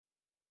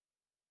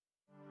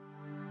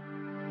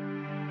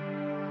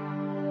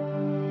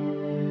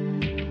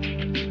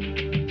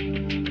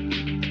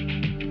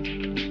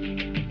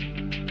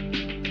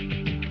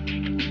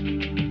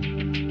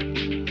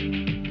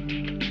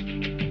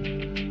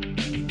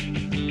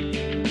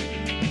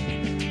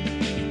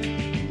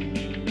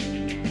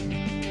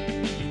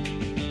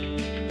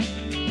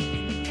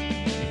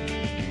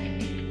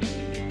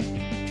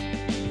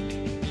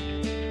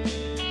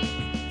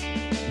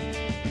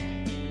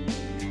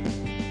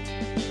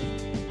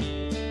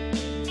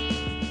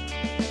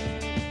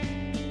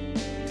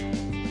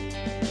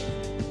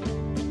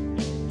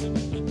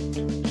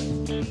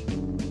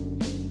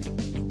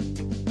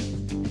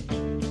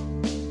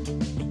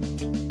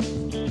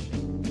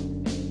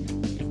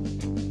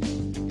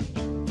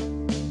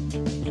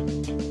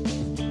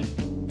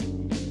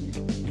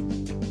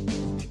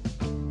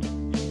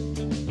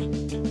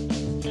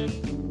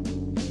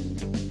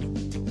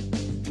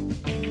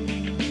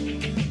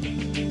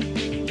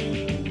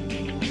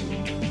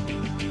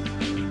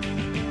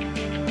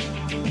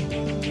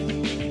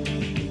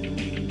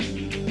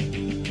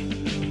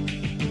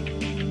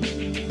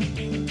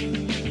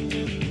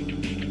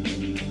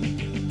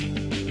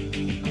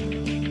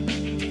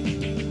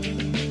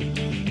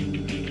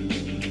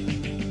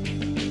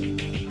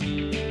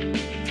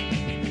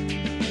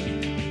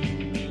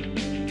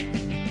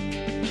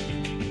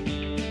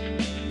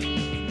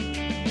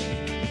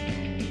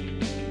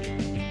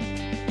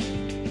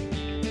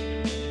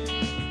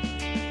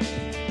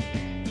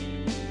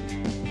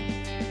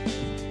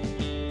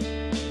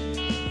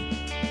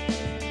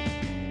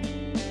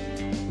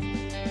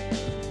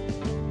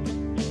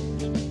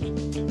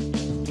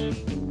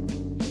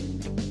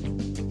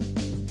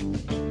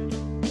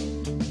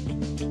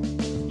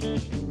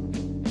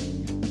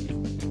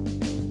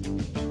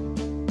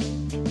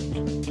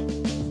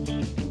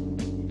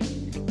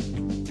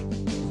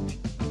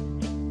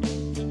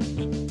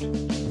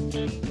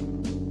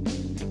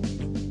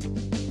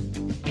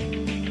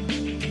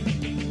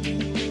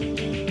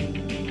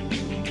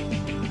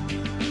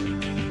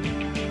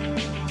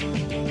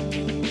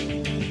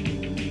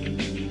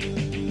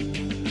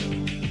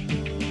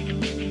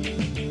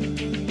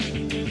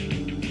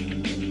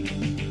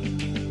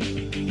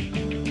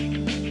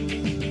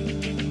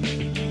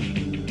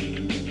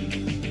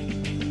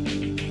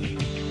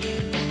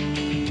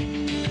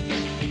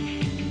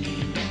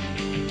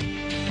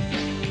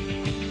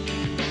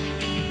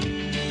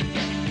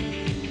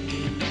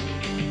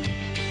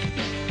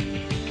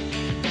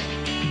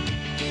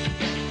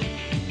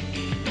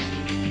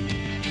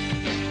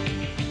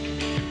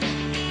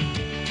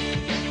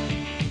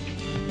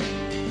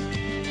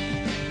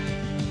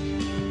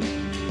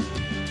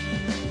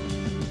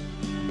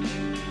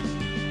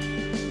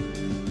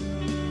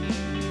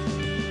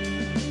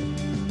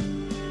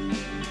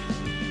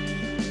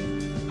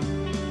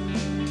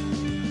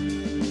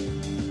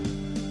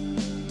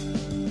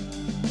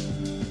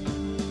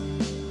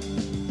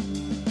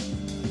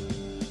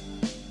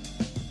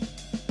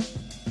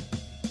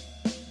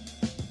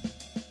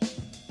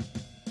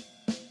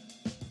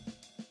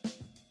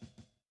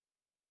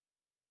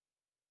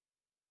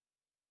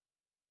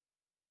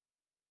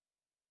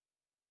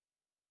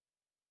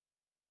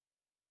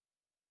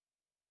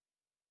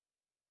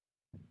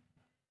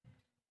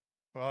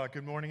Well,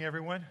 good morning,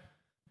 everyone.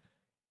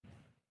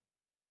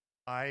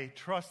 I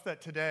trust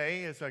that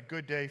today is a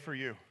good day for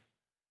you.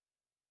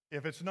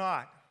 If it's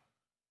not,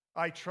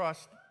 I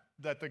trust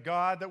that the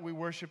God that we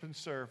worship and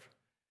serve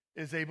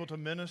is able to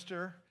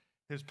minister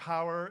His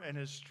power and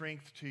His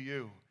strength to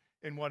you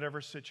in whatever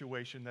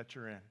situation that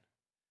you're in.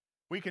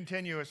 We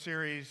continue a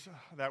series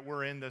that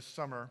we're in this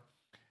summer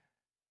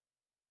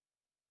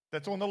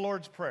that's on the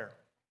Lord's Prayer,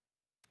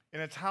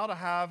 and it's how to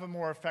have a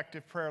more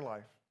effective prayer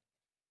life.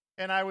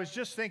 And I was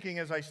just thinking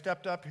as I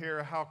stepped up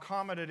here how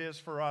common it is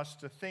for us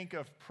to think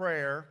of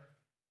prayer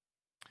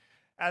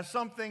as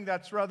something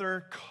that's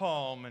rather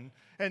calm and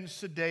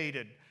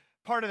sedated.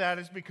 Part of that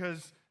is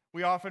because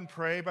we often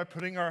pray by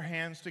putting our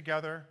hands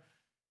together.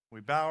 We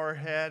bow our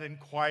head in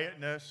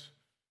quietness,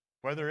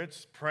 whether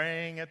it's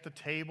praying at the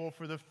table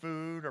for the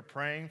food or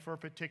praying for a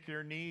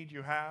particular need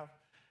you have.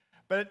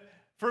 But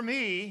for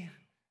me,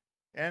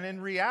 and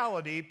in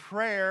reality,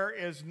 prayer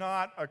is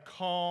not a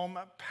calm,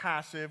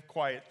 passive,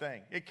 quiet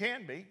thing. It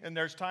can be, and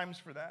there's times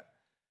for that.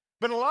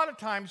 But a lot of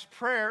times,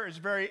 prayer is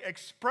very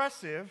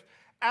expressive,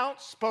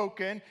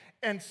 outspoken,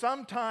 and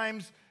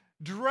sometimes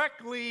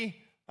directly,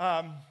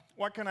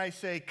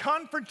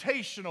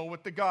 confrontational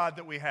with the God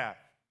that we have.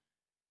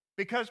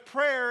 Because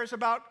prayer is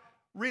about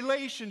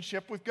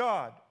relationship with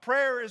God.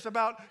 Prayer is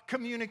about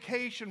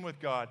communication with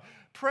God.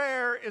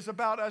 Prayer is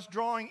about us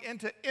drawing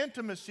into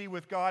intimacy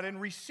with God and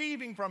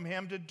receiving from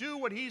Him to do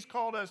what He's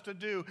called us to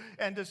do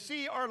and to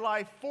see our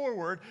life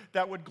forward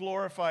that would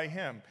glorify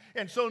Him.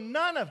 And so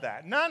none of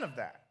that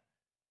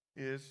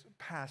is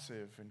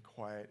passive and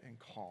quiet and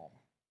calm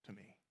to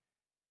me.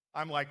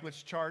 I'm like,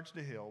 let's charge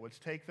the hill. Let's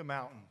take the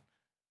mountain.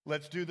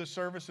 Let's do the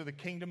service of the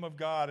kingdom of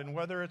God. And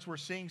whether it's we're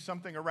seeing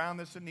something around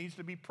us that needs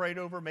to be prayed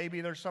over,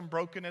 maybe there's some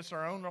brokenness in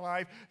our own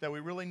life that we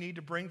really need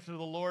to bring to the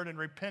Lord in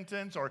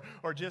repentance or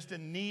just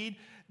in need,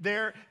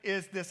 there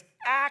is this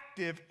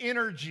active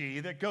energy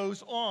that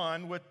goes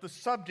on with the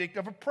subject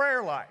of a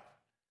prayer life.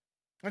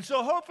 And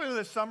so hopefully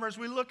this summer, as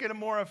we look at a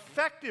more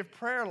effective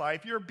prayer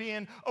life, you're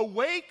being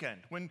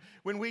awakened. When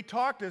we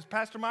talked, as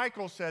Pastor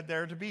Michael said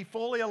there, to be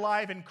fully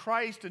alive in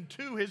Christ and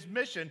to His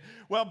mission,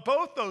 well,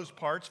 both those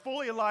parts,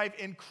 fully alive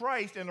in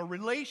Christ and a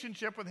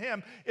relationship with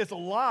Him, is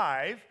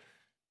alive.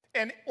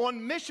 And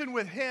on mission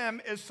with Him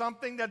is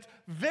something that's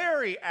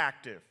very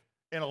active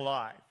and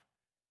alive.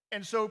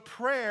 And so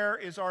prayer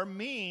is our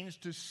means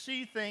to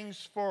see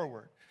things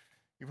forward.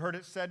 You've heard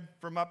it said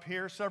from up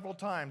here several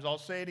times. I'll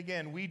say it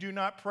again. We do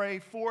not pray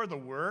for the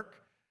work.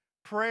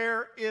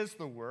 Prayer is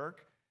the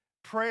work.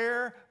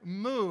 Prayer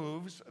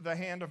moves the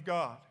hand of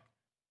God.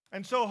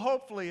 And so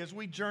hopefully as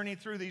we journey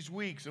through these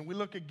weeks and we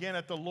look again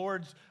at the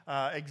Lord's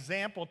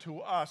example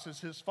to us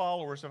as His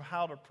followers of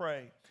how to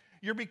pray,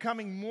 you're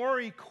becoming more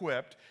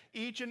equipped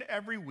each and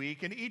every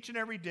week and each and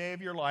every day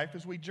of your life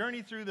as we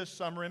journey through this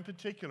summer in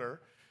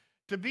particular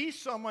to be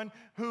someone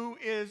who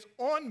is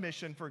on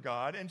mission for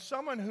God and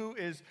someone who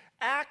is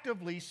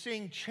actively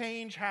seeing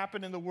change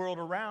happen in the world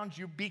around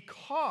you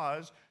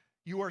because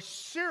you are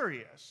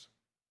serious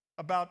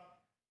about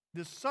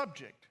this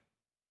subject,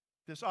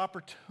 this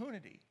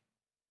opportunity,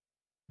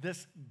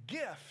 this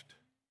gift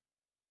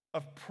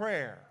of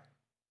prayer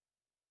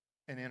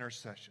and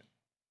intercession.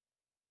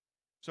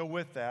 So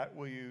with that,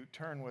 will you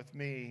turn with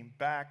me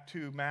back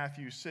to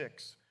Matthew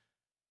 6,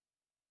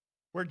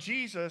 where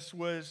Jesus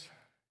was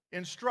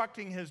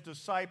instructing His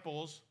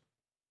disciples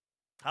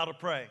how to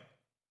pray.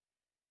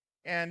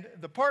 And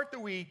the part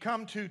that we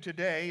come to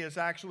today is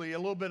actually a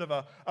little bit of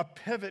a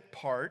pivot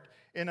part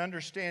in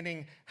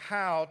understanding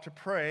how to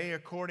pray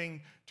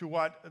according to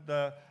what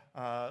the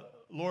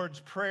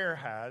Lord's Prayer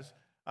has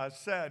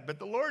said. But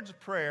the Lord's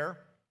Prayer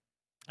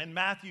in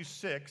Matthew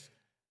 6,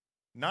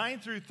 9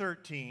 through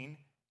 13,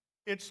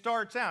 it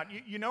starts out.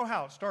 You know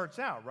how it starts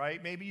out,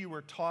 right? Maybe you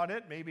were taught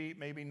it,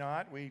 maybe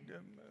not. We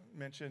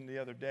mentioned the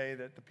other day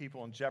that the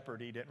people in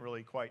Jeopardy didn't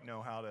really quite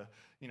know how to,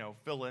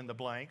 fill in the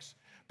blanks.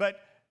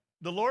 But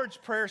the Lord's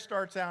Prayer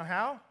starts out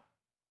how?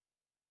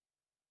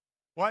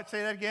 What?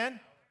 Say that again.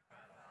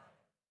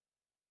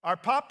 Our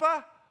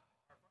Papa?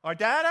 Our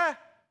Dada?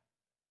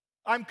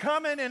 I'm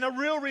coming in a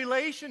real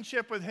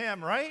relationship with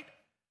Him, right?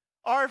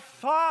 Our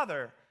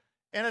Father.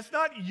 And it's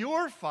not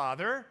your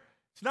Father.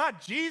 It's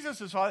not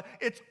Jesus' Father.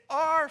 It's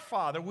our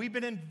Father. We've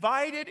been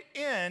invited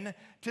in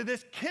to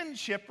this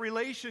kinship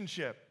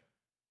relationship.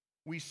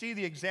 We see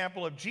the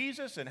example of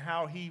Jesus and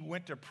how He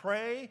went to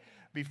pray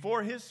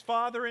before His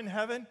Father in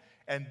heaven,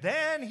 and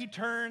then He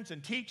turns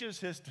and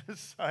teaches His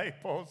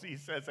disciples. He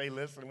says, hey,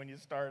 listen, when you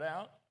start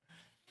out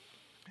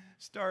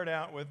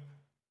with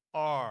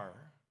our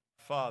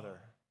Father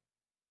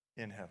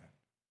in heaven.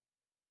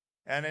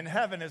 And in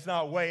heaven is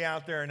not way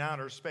out there in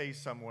outer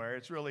space somewhere.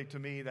 It's really, to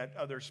me, that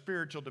other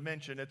spiritual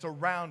dimension. It's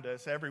around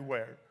us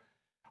everywhere.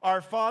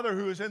 Our Father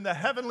who is in the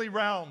heavenly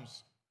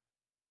realms.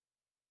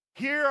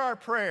 Hear our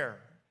prayer.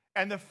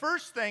 And the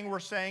first thing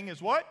we're saying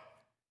is what?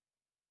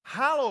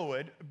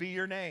 Hallowed be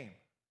your name.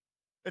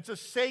 It's a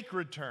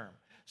sacred term.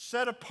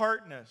 Set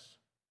apartness.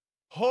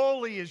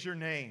 Holy is your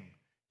name.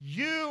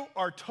 You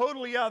are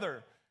totally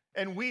other.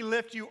 And we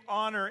lift you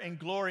honor and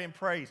glory and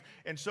praise.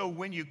 And so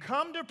when you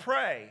come to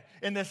pray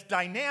in this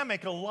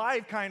dynamic,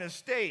 alive kind of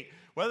state,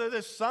 whether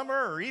this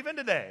summer or even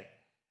today,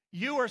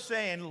 you are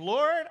saying,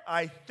 Lord,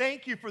 I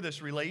thank you for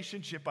this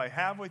relationship I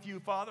have with you,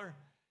 Father.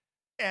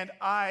 And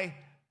I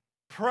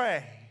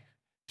pray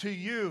to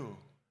you,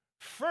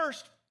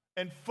 first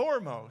and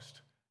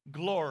foremost,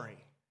 glory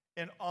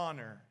and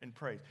honor and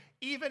praise.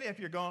 Even if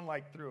you're going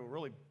like through a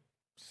really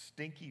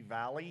stinky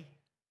valley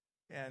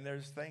and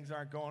there's things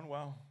aren't going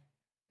well,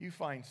 you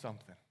find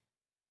something.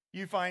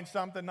 You find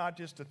something not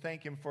just to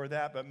thank him for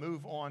that, but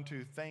move on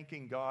to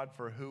thanking God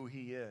for who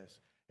he is.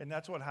 And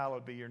that's what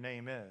hallowed be your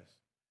name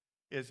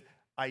is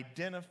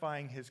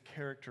identifying his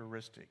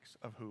characteristics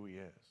of who he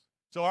is.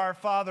 So our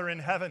Father in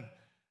heaven,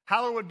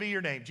 hallowed be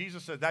your name.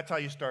 Jesus said that's how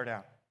you start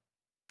out.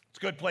 It's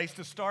a good place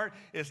to start.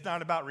 It's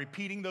not about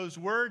repeating those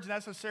words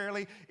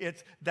necessarily.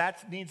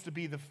 That needs to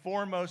be the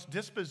foremost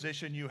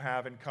disposition you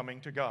have in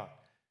coming to God.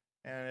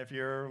 And if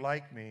you're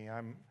like me,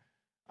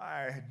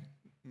 I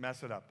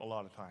mess it up a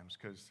lot of times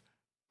because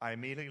I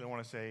immediately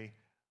want to say,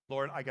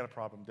 Lord, I got a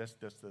problem, this,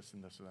 and this,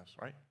 and this,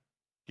 right?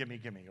 Give me,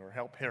 or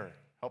help here,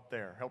 help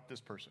there, help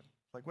this person.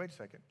 It's like, wait a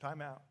second,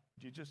 time out.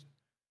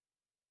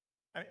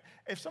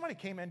 If somebody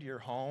came into your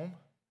home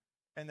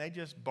and they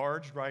just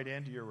barged right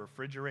into your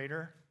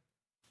refrigerator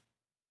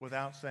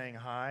without saying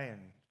hi and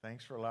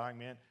thanks for allowing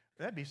me in,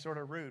 that'd be sort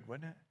of rude,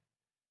 wouldn't it?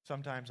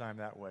 Sometimes I'm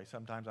that way.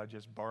 Sometimes I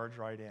just barge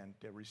right in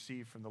to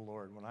receive from the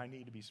Lord when I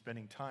need to be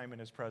spending time in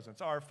his presence.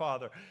 Our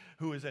Father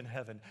who is in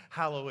heaven,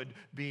 hallowed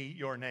be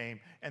your name.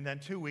 And then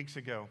 2 weeks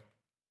ago,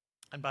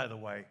 and by the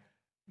way,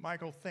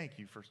 Michael, thank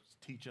you for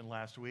teaching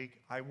last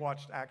week. I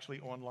watched actually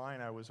online.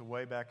 I was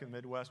away back in the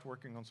Midwest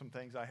working on some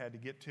things I had to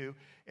get to,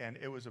 and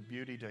it was a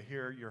beauty to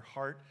hear your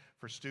heart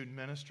for student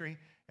ministry.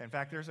 In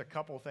fact, there's a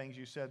couple of things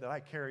you said that I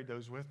carried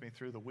those with me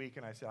through the week,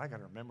 and I said, I got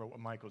to remember what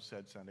Michael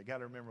said Sunday. I got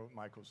to remember what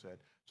Michael said,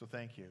 so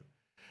thank you.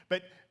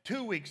 But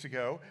 2 weeks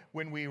ago,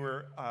 when we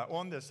were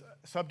on this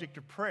subject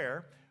of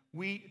prayer,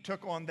 we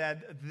took on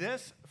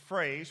this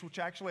phrase, which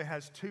actually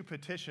has two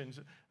petitions,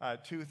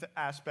 two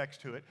aspects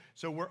to it.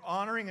 So we're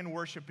honoring and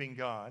worshiping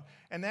God.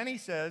 And then he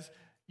says,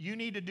 you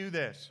need to do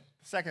this.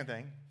 Second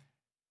thing,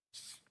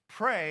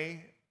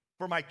 pray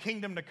for my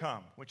kingdom to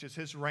come, which is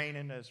his reign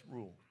and his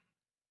rule.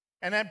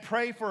 And then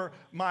pray for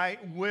my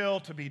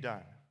will to be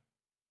done.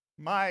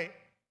 My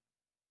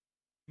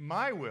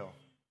will,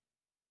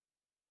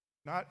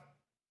 not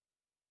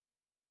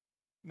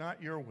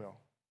your will.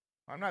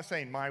 I'm not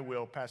saying my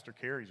will, Pastor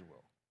Carey's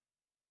will.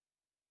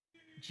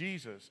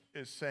 Jesus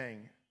is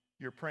saying,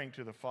 you're praying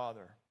to the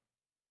Father,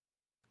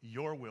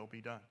 your will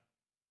be done.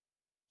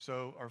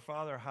 So our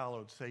Father,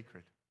 hallowed,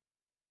 sacred.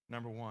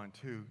 Number 1.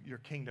 2, your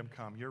kingdom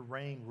come, your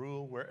reign,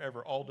 rule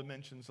wherever, all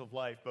dimensions of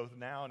life, both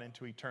now and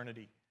into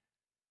eternity.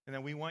 And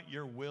then we want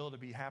your will to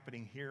be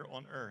happening here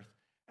on earth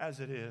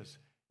as it is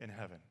in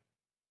heaven.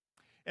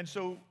 And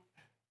so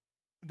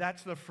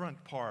that's the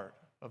front part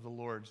of the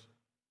Lord's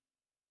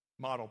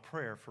model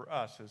prayer for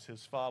us as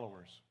his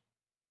followers.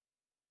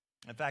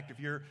 In fact, if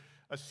you're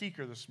a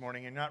seeker this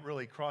morning and not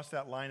really crossed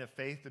that line of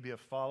faith to be a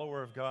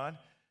follower of God,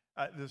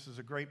 this is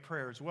a great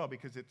prayer as well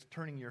because it's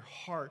turning your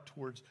heart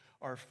towards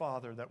our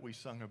Father that we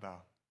sung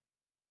about.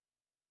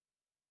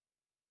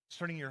 It's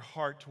turning your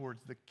heart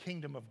towards the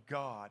kingdom of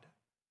God,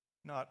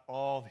 not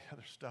all the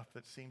other stuff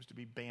that seems to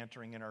be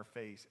bantering in our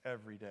face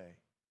every day.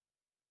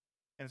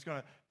 And it's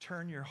going to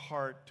turn your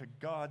heart to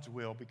God's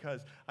will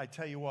because I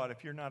tell you what,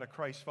 if you're not a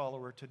Christ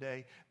follower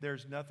today,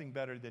 there's nothing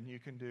better than you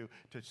can do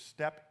to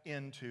step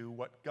into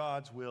what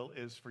God's will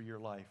is for your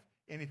life.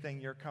 Anything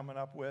you're coming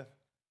up with,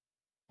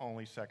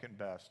 only second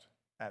best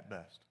at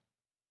best.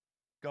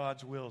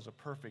 God's will is a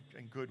perfect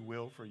and good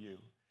will for you.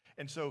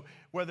 And so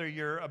whether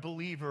you're a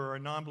believer or a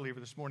non-believer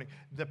this morning,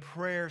 the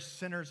prayer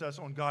centers us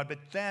on God, but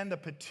then the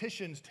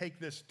petitions take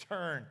this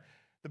turn.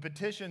 The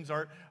petitions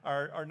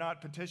are not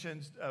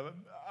petitions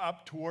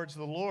up towards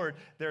the Lord.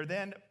 They're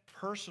then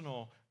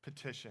personal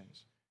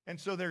petitions. And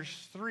so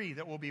there's 3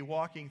 that we'll be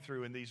walking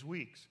through in these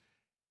weeks.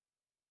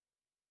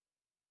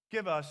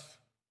 Give us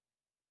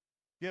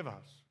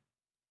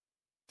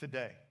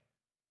today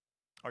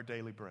our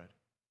daily bread.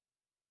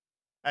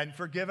 And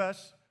forgive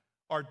us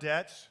our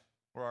debts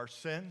or our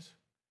sins,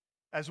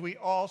 as we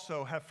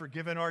also have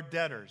forgiven our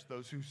debtors,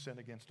 those who sin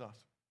against us.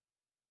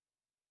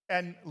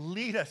 And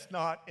lead us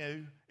not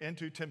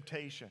into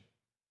temptation,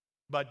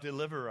 but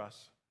deliver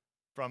us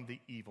from the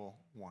evil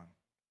one.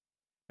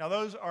 Now,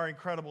 those are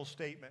incredible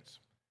statements,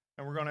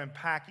 and we're going to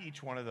unpack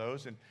each one of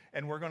those,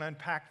 and we're going to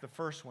unpack the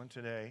first one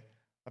today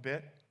a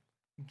bit.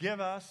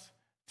 Give us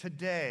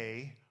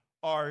today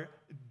our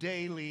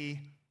daily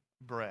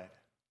bread.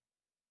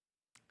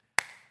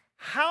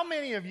 How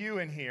many of you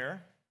in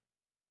here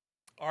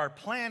are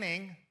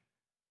planning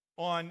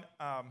on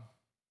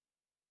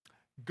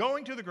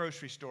going to the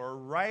grocery store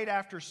right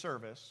after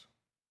service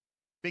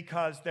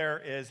because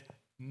there is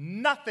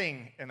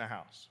nothing in the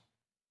house?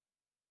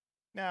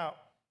 Now,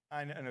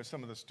 I know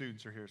some of the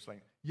students are here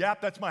saying,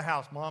 yep, that's my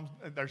house, Mom.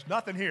 There's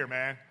nothing here,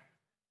 man.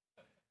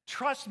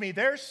 Trust me,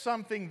 there's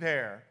something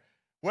there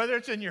Whether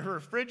it's in your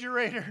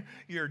refrigerator,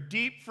 your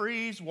deep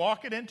freeze,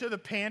 walk it into the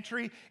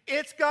pantry,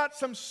 it's got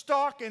some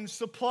stock and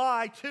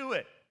supply to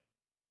it.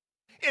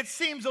 It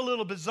seems a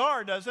little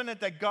bizarre, doesn't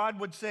it, that God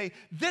would say,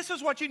 this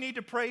is what you need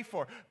to pray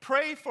for.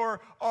 Pray for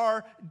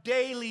our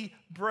daily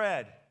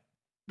bread.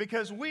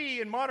 Because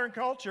we, in modern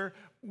culture,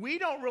 we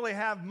don't really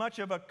have much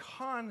of a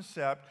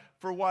concept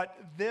for what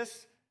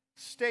this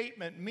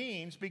statement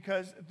means,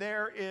 because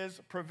there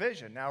is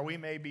provision. Now, we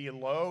may be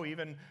low,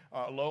 even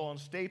low on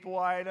staple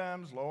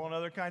items, low on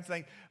other kinds of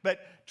things, but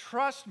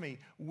trust me,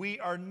 we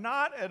are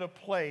not at a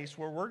place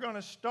where we're going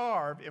to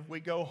starve if we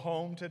go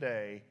home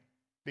today,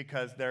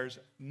 because there's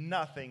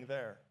nothing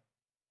there.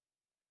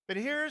 But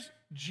here's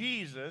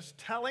Jesus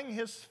telling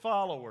his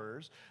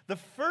followers the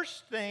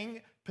first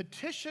thing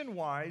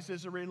petition-wise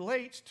as it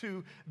relates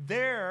to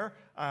their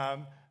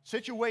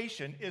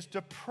situation is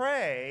to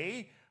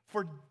pray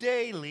for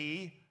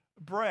daily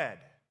bread.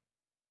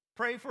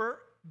 Pray for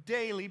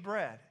daily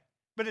bread.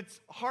 But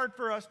it's hard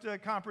for us to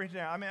comprehend.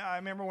 I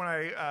remember when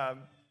I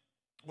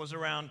was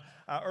around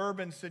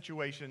urban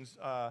situations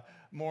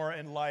more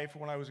in life,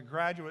 when I was in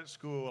graduate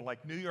school in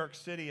like New York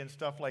City and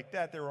stuff like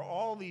that, there were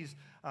all these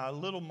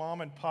little mom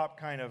and pop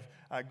kind of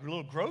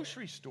little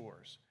grocery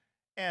stores.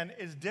 And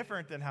it's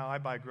different than how I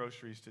buy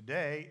groceries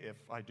today. If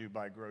I do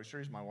buy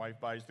groceries, my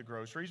wife buys the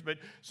groceries. But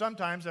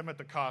sometimes I'm at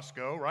the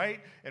Costco, right?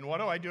 And what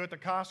do I do at the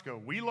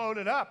Costco? We load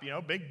it up,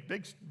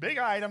 big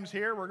items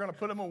here. We're going to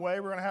put them away.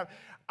 We're going to have.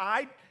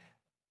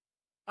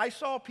 I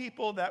saw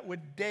people that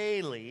would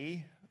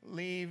daily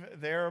leave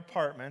their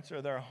apartments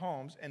or their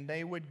homes, and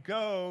they would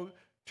go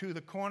to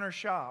the corner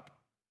shop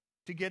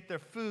to get their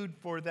food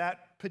for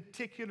that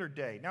particular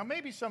day. Now,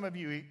 maybe some of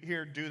you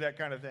here do that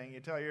kind of thing. You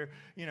tell your,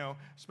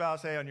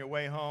 spouse, hey, on your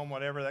way home,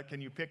 whatever, that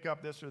can you pick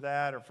up this or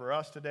that? Or for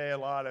us today, a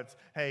lot, it's,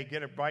 hey,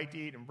 get a bite to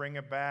eat and bring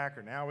it back.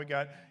 Or now we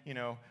got,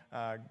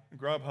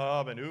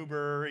 Grubhub and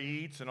Uber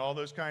Eats and all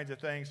those kinds of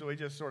things. So we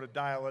just sort of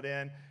dial it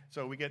in.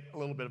 So we get a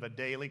little bit of a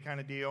daily kind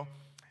of deal.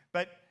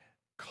 But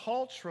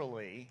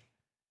culturally,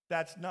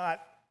 that's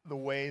not the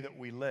way that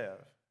we live.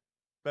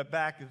 But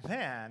back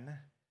then,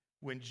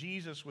 when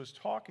Jesus was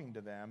talking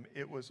to them,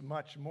 it was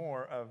much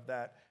more of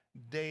that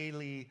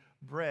daily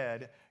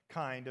bread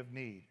kind of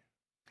need.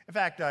 In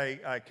fact,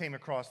 I came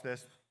across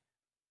this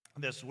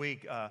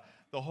week,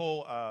 the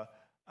whole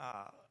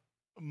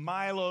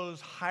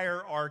Milo's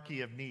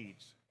hierarchy of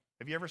needs.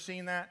 Have you ever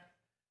seen that?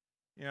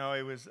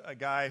 It was a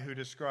guy who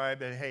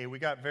described that, hey, we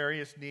got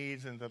various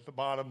needs, and at the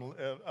bottom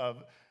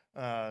of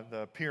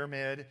the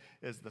pyramid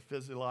is the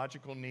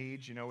physiological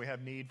needs. We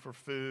have need for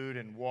food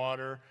and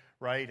water,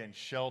 right, and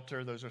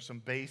shelter. Those are some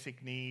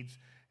basic needs.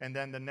 And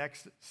then the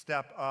next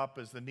step up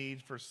is the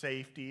need for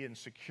safety and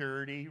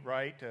security,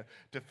 right,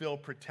 to feel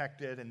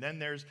protected. And then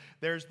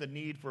there's the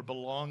need for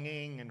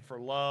belonging and for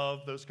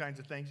love, those kinds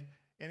of things.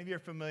 Any of you are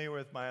familiar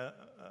with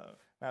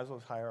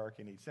Maslow's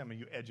hierarchy needs? Some of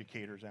you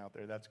educators out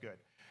there, that's good.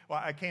 Well,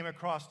 I came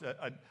across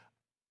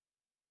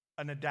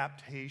an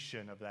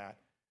adaptation of that,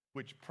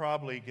 which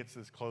probably gets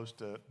as close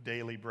to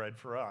daily bread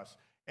for us.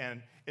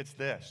 And it's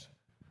this.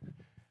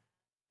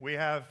 We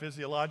have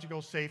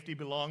physiological safety,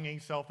 belonging,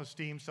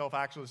 self-esteem,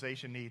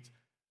 self-actualization needs.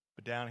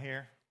 But down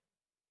here,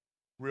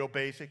 real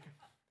basic,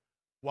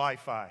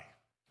 Wi-Fi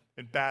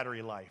and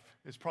battery life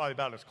is probably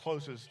about as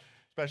close as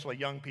especially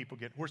young people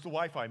get. Where's the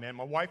Wi-Fi, man?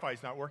 My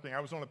Wi-Fi's not working.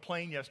 I was on a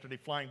plane yesterday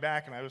flying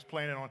back, and I was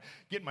planning on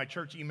getting my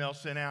church email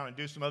sent out and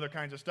do some other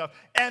kinds of stuff.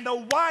 And the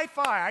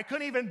Wi-Fi, I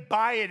couldn't even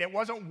buy it. It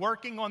wasn't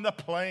working on the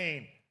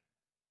plane.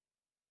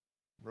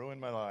 Ruined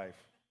my life.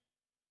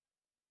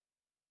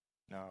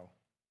 No.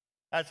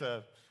 That's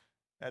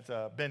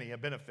a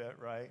benefit,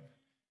 right?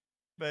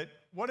 But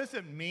what does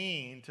it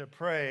mean to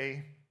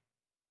pray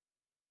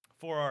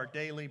for our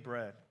daily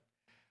bread?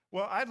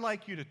 Well, I'd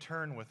like you to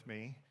turn with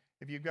me,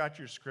 if you've got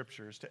your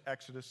scriptures, to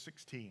Exodus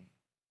 16.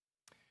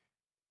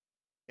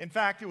 In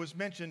fact, it was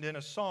mentioned in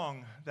a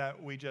song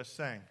that we just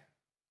sang.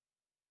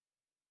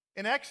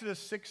 In Exodus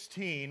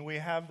 16, we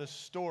have the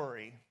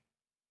story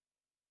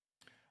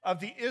of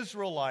the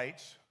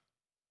Israelites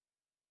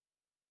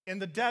in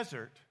the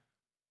desert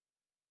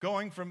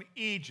going from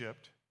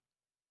Egypt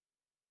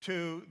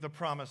to the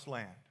Promised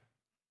Land.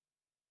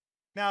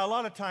 Now, a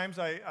lot of times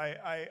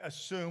I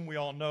assume we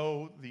all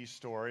know these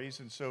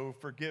stories, and so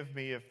forgive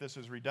me if this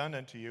is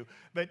redundant to you.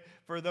 But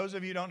for those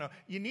of you who don't know,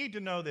 you need to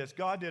know this.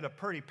 God did a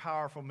pretty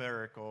powerful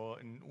miracle.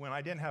 And when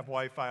I didn't have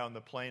Wi-Fi on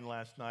the plane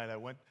last night, I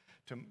went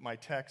to my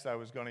text I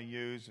was going to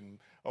use and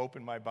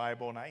opened my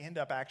Bible, and I end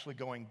up actually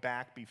going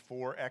back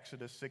before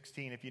Exodus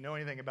 16. If you know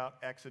anything about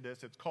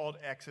Exodus, it's called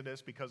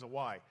Exodus because of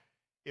why?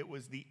 It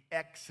was the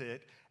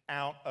exit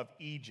out of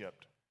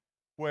Egypt,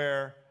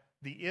 where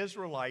the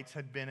Israelites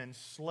had been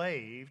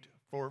enslaved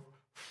for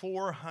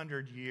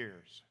 400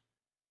 years.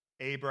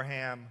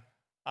 Abraham,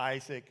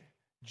 Isaac,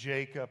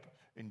 Jacob,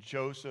 and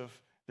Joseph.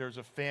 There's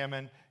a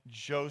famine.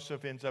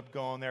 Joseph ends up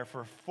going there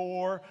for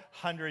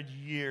 400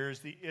 years.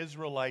 The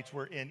Israelites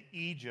were in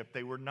Egypt.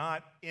 They were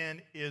not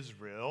in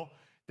Israel.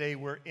 They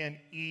were in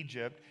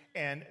Egypt,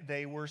 and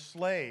they were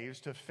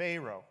slaves to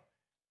Pharaoh.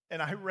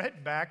 And I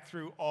read back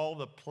through all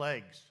the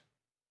plagues.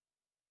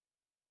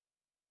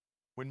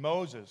 When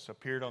Moses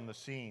appeared on the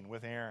scene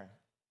with Aaron,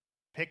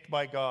 picked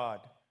by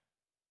God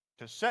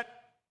to set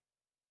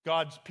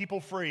God's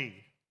people free,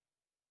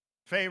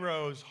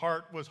 Pharaoh's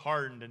heart was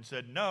hardened and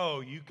said, "No,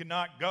 you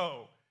cannot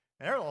go."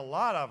 And there were a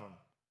lot of them.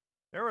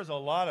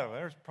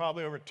 There's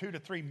probably over 2 to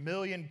 3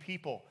 million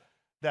people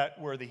that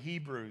were the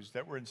Hebrews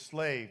that were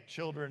enslaved,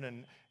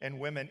 children and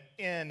women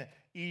in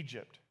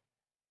Egypt.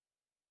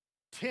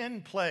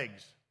 10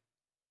 plagues.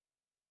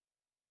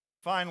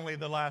 Finally,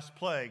 the last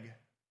plague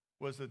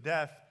was the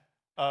death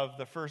of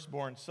the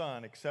firstborn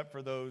son, except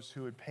for those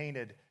who had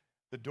painted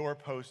the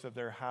doorposts of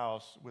their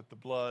house with the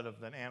blood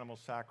of an animal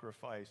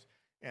sacrifice.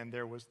 And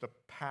there was the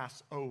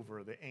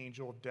Passover, the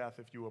angel of death,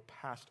 if you were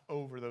passed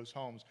over those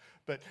homes.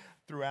 But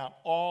throughout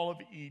all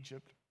of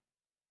Egypt,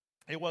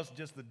 it wasn't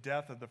just the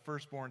death of the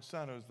firstborn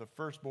son, it was the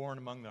firstborn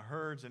among the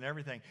herds and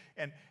everything.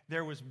 And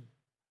there was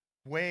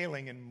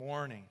wailing and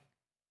mourning.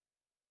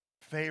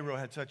 Pharaoh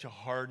had such a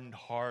hardened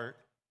heart.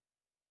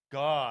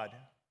 God,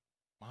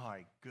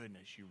 my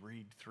goodness, you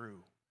read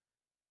through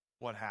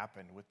what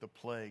happened with the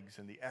plagues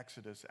and the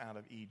exodus out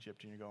of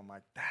Egypt, and you're going,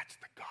 that's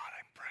the God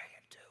I'm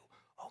praying to.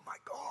 Oh my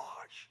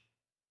gosh.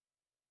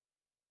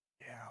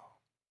 Yeah.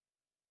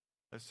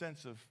 A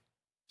sense of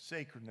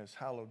sacredness,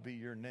 hallowed be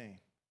your name.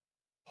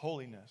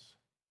 Holiness.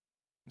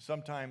 And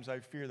sometimes I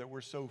fear that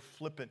we're so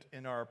flippant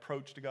in our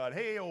approach to God.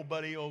 Hey, old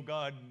buddy, old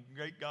God,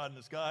 great God in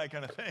the sky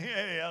kind of thing.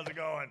 Hey, how's it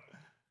going?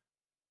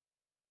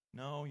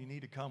 No, you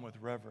need to come with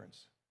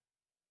reverence.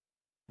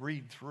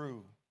 Read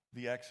through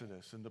the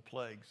Exodus and the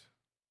plagues.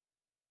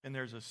 And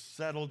there's a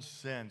settled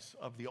sense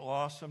of the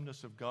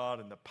awesomeness of God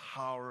and the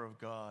power of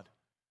God,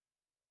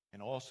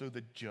 and also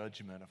the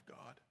judgment of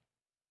God.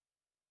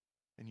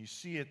 And you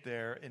see it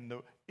there, and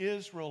the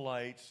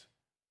Israelites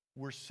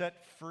were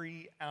set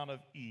free out of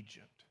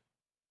Egypt.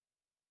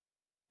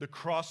 The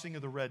crossing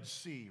of the Red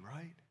Sea,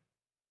 right?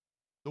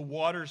 The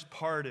waters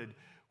parted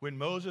when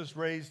Moses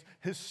raised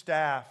his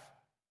staff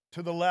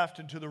to the left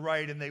and to the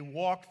right, and they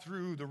walked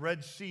through the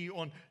Red Sea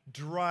on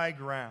dry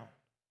ground.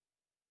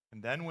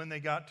 And then when they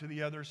got to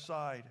the other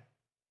side,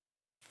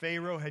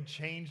 Pharaoh had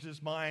changed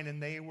his mind,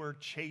 and they were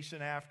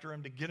chasing after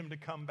him to get him to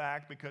come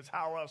back, because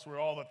how else were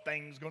all the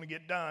things going to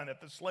get done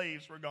if the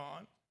slaves were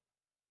gone?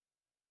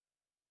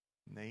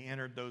 And they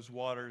entered those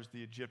waters,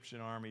 the Egyptian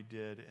army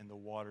did, and the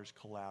waters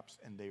collapsed,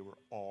 and they were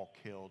all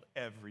killed.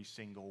 Every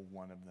single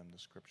one of them, the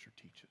scripture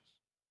teaches.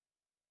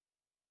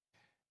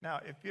 Now,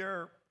 if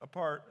you're a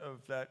part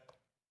of that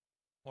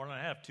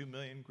 1.5, 2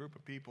 million group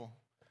of people,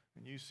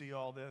 and you see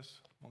all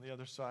this on the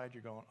other side,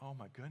 you're going, oh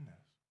my goodness.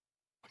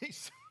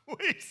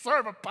 We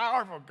serve a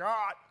powerful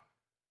God.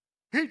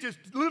 He just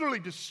literally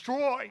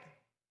destroyed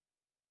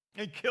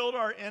and killed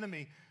our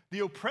enemy, the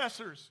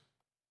oppressors.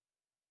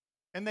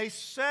 And they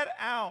set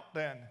out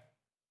then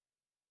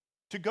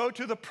to go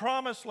to the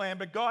promised land,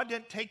 but God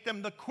didn't take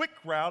them the quick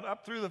route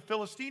up through the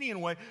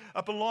Philistinian way,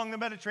 up along the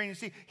Mediterranean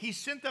Sea. He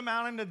sent them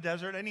out in the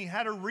desert, and he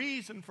had a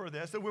reason for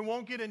this that we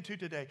won't get into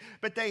today.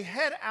 But they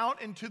head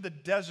out into the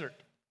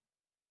desert.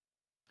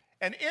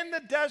 And in the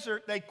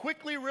desert, they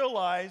quickly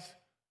realize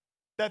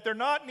that they're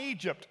not in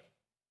Egypt.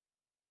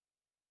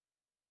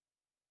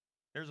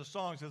 There's a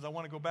song that says, I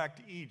want to go back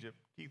to Egypt.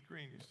 Keith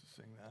Green used to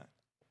sing that.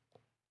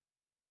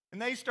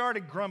 And they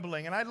started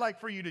grumbling, and I'd like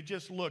for you to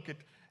just look at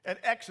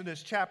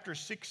Exodus chapter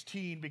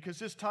 16, because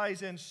this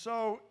ties in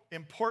so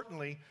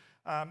importantly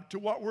to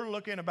what we're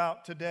looking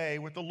about today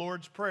with the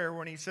Lord's Prayer,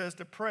 when he says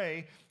to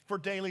pray for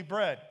daily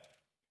bread.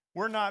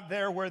 We're not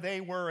there where they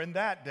were in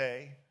that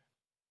day,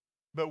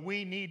 but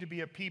we need to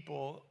be a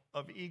people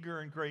of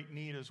eager and great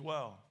need as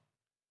well.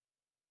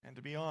 And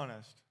to be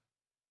honest,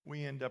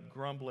 we end up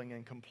grumbling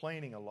and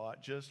complaining a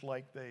lot, just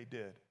like they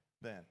did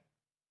then.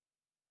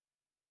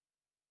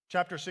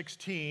 Chapter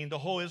 16, the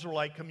whole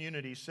Israelite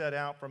community set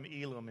out from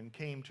Elim and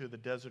came to the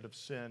desert of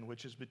Sin,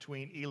 which is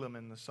between Elim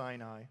and the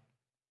Sinai,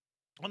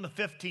 on the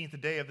 15th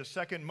day of the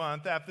second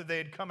month after they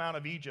had come out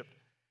of Egypt.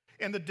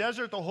 In the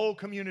desert, the whole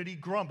community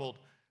grumbled.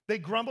 They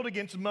grumbled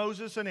against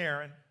Moses and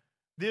Aaron.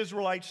 The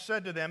Israelites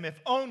said to them, if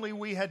only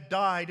we had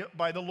died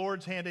by the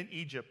Lord's hand in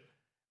Egypt.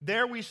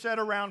 There we sat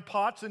around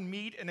pots and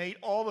meat and ate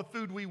all the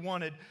food we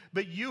wanted,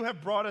 but you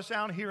have brought us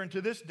out here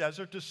into this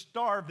desert to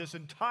starve this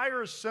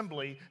entire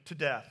assembly to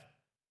death.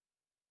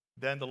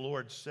 Then the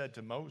Lord said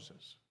to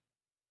Moses,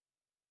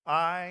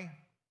 I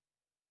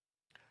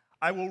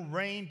will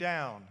rain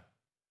down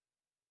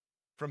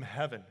from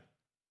heaven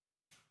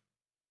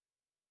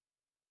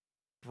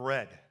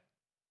bread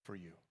for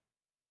you.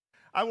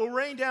 I will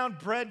rain down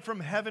bread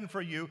from heaven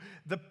for you.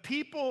 The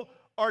people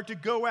are to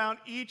go out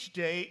each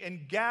day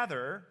and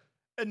gather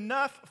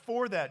enough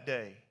for that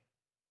day.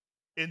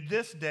 In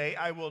this way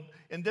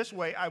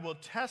I will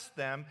test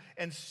them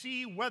and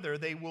see whether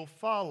they will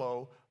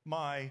follow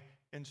my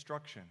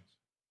instructions.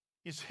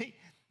 You see,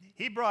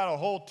 he brought a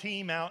whole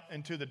team out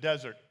into the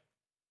desert.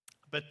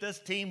 But this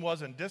team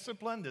wasn't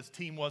disciplined. This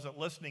team wasn't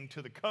listening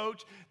to the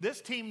coach.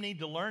 This team needed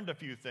to learn a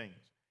few things.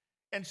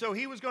 And so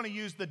he was going to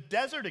use the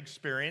desert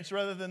experience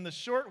rather than the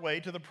short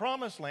way to the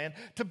promised land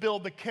to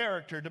build the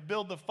character, to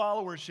build the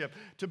followership,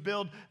 to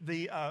build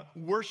the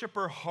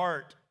worshiper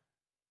heart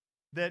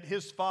that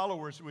his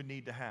followers would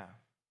need to have.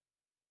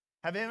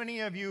 Have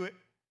any of you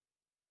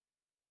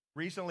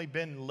recently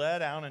been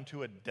led out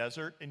into a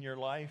desert in your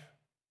life,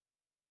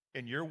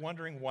 and you're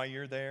wondering why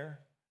you're there,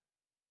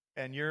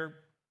 and you're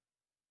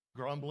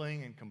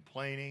grumbling and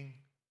complaining,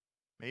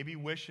 maybe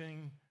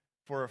wishing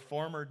for a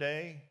former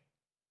day?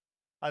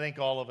 I think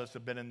all of us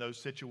have been in those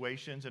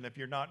situations, and if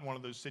you're not in one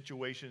of those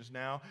situations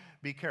now,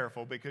 be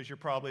careful, because you're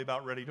probably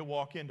about ready to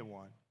walk into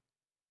one.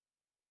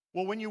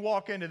 Well, when you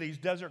walk into these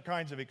desert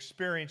kinds of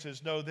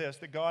experiences, know this,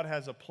 that God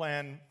has a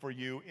plan for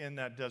you in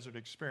that desert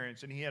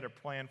experience, and he had a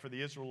plan for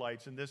the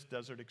Israelites in this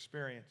desert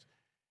experience.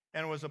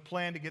 And it was a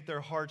plan to get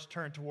their hearts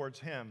turned towards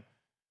him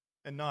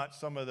and not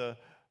some of the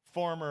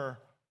former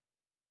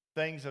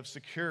things of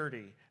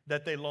security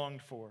that they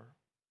longed for.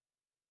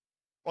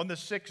 On the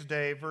 6th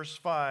day, verse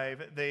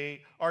 5,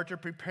 they are to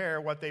prepare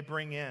what they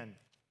bring in.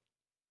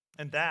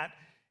 And that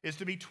is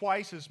to be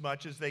twice as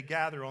much as they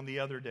gather on the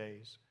other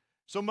days.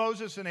 So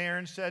Moses and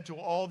Aaron said to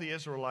all the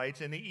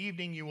Israelites, in the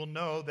evening you will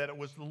know that it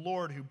was the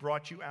Lord who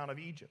brought you out of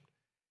Egypt.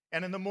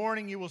 And in the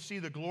morning you will see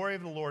the glory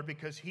of the Lord,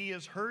 because he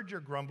has heard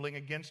your grumbling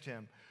against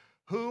him.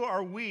 Who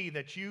are we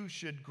that you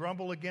should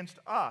grumble against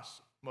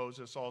us?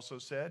 Moses also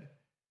said.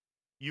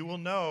 You will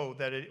know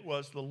that it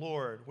was the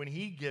Lord when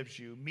he gives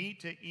you meat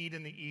to eat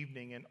in the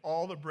evening and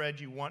all the bread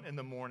you want in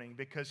the morning,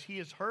 because he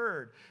has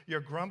heard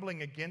your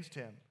grumbling against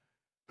him.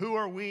 Who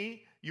are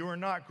we? You are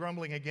not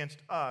grumbling against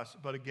us,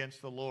 but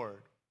against the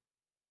Lord.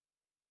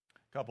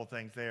 A couple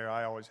things there.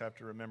 I always have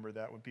to remember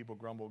that when people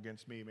grumble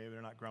against me, maybe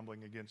they're not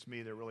grumbling against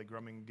me, they're really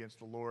grumbling against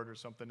the Lord or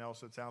something else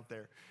that's out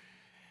there.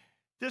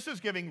 This is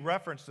giving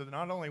reference to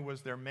not only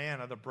was there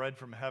manna, the bread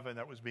from heaven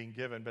that was being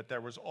given, but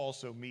there was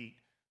also meat.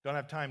 Don't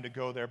have time to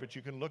go there, but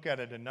you can look at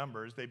it in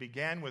Numbers. They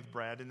began with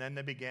bread, and then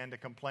they began to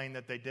complain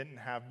that they didn't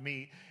have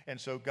meat. And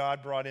so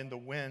God brought in the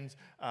winds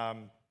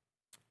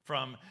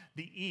from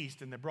the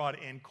east, and they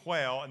brought in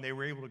quail, and they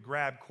were able to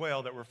grab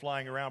quail that were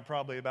flying around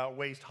probably about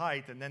waist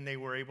height, and then they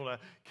were able to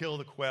kill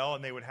the quail,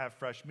 and they would have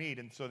fresh meat.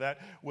 And so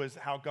that was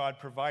how God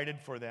provided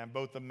for them,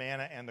 both the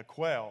manna and the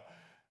quail.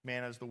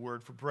 Manna is the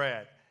word for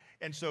bread.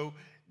 And so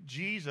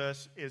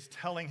Jesus is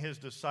telling his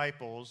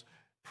disciples,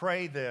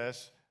 pray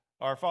this,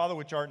 our Father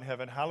which art in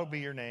heaven, hallowed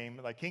be your name.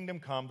 Thy kingdom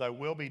come, thy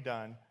will be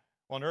done,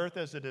 on earth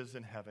as it is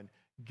in heaven.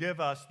 Give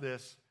us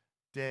this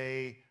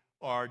day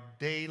our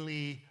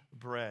daily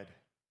bread.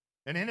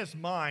 And in his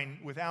mind,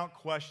 without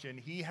question,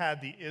 he had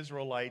the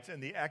Israelites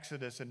and the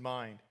Exodus in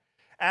mind.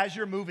 As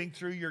you're moving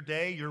through your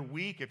day, your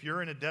week, if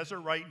you're in a desert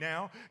right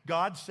now,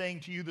 God's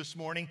saying to you this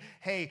morning,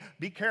 hey,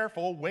 be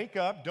careful, wake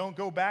up, don't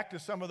go back to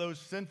some of those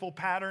sinful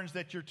patterns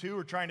that you're to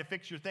or trying to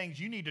fix your things.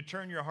 You need to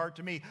turn your heart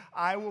to me.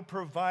 I will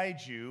provide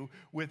you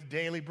with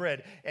daily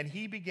bread. And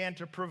he began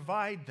to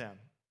provide them.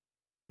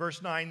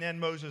 Verse 9, then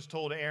Moses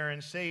told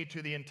Aaron, say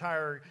to the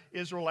entire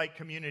Israelite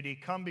community,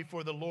 come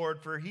before the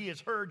Lord, for he has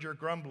heard your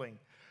grumbling.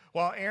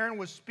 While Aaron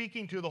was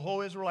speaking to the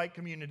whole Israelite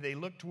community, they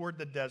looked toward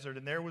the desert,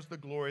 and there was the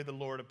glory of the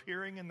Lord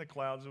appearing in the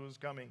clouds that was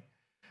coming.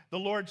 The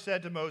Lord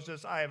said to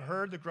Moses, I have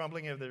heard the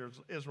grumbling of the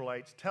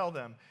Israelites. Tell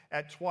them,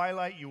 at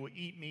twilight you will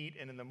eat meat,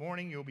 and in the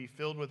morning you will be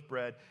filled with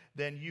bread.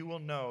 Then you will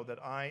know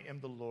that I am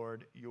the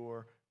Lord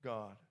your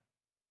God.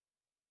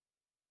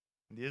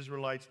 And the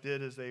Israelites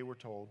did as they were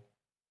told.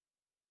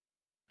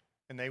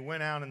 And they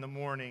went out in the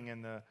morning,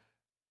 and the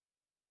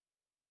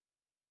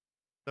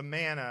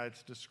manna,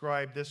 it's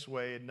described this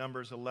way in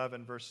Numbers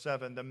 11, verse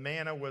 7. The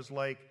manna was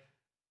like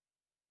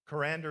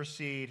coriander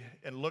seed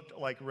and looked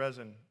like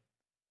resin.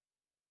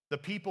 The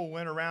people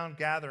went around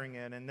gathering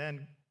it and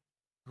then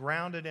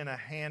ground it in a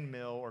hand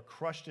mill or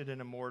crushed it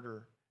in a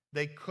mortar.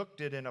 They cooked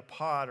it in a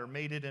pot or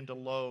made it into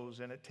loaves,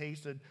 and it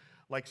tasted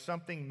like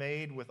something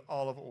made with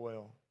olive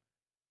oil.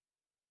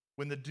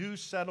 When the dew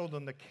settled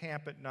on the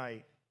camp at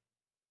night,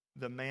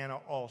 the manna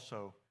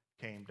also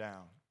came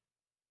down.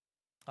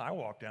 I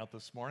walked out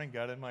this morning,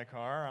 got in my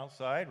car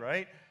outside,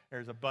 right?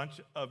 There's a bunch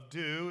of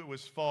dew. It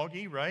was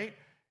foggy, right?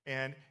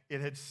 And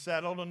it had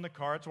settled on the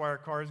car. That's why our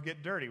cars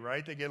get dirty,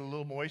 right? They get a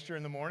little moisture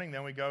in the morning.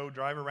 Then we go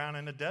drive around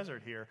in the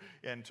desert here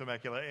in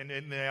Temecula, and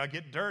they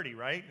get dirty,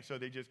 right? So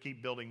they just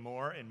keep building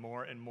more and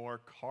more and more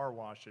car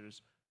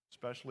washes,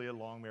 especially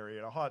along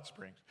Marietta Hot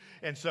Springs.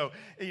 And so,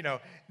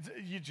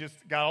 you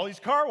just got all these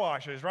car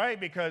washes, right?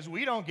 Because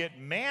we don't get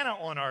manna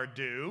on our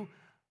dew.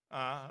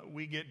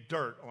 We get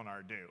dirt on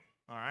our dew,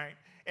 all right?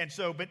 And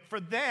so, but for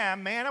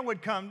them, manna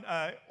would come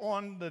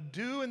on the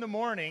dew in the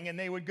morning, and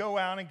they would go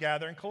out and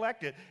gather and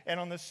collect it. And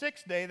on the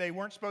 6th day, they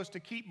weren't supposed to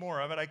keep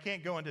more of it. I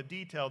can't go into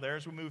detail there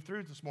as we move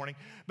through this morning,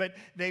 but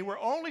they were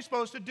only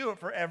supposed to do it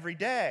for every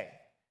day.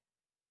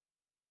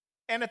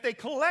 And if they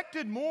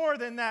collected more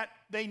than that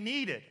they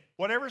needed,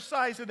 whatever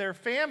size of their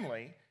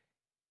family,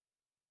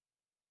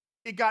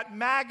 it got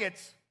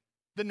maggots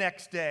the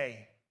next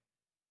day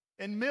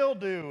and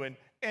mildew,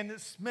 and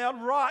it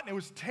smelled rotten. It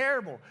was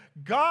terrible.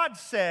 God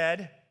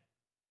said,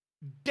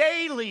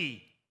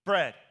 daily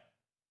bread.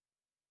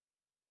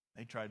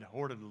 They tried to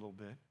hoard it a little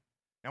bit.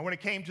 Now, when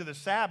it came to the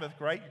Sabbath,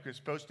 right, you're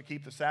supposed to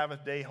keep the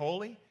Sabbath day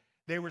holy.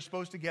 They were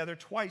supposed to gather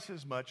twice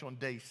as much on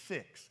day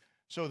 6.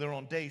 so that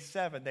on day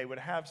 7 they would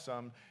have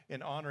some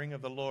in honoring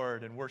of the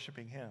Lord and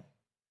worshiping him.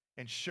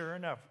 And sure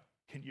enough,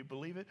 can you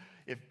believe it?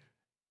 If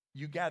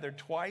you gathered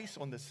twice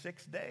on the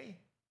 6th day,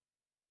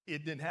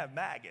 it didn't have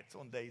maggots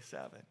on day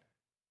 7.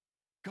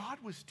 God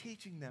was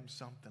teaching them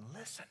something.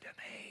 Listen to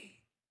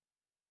me.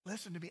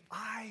 Listen to me.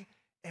 I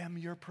am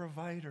your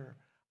provider.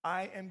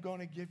 I am going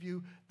to give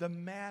you the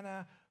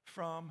manna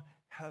from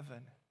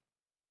heaven.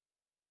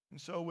 And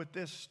so with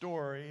this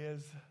story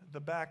is the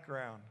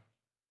background.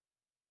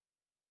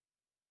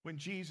 When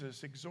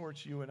Jesus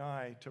exhorts you and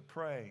I to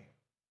pray,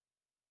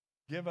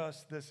 give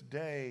us this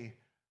day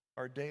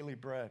our daily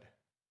bread.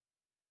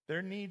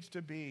 There needs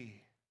to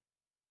be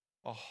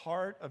a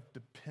heart of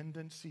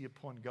dependency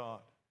upon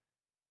God,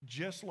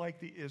 just like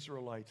the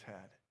Israelites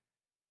had,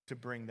 to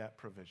bring that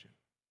provision.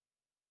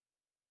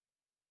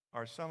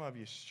 Are some of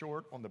you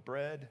short on the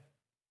bread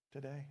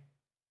today?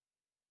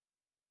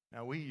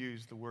 Now, we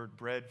use the word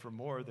bread for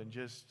more than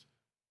just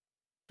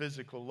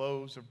physical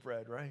loaves of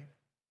bread, right?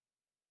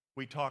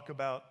 We talk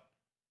about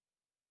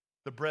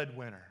the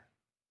breadwinner.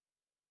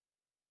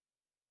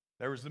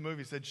 There was the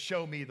movie that said,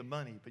 show me the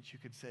money, but you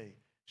could say,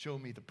 show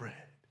me the bread,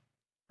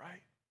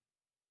 right?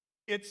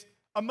 It's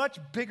a much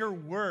bigger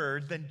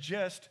word than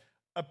just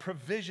a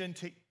provision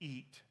to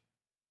eat.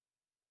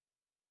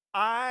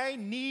 I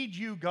need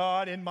you,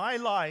 God, in my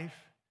life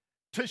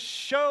to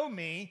show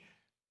me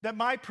that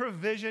my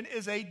provision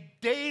is a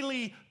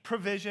daily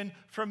provision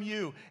from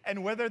you.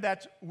 And whether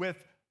that's with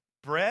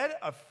bread,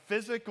 a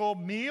physical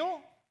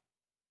meal,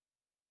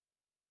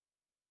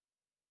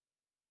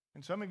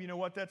 and some of you know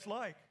what that's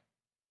like.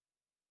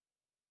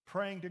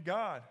 Praying to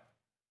God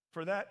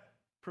for that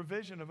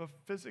provision of a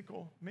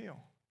physical meal.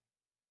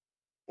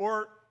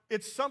 Or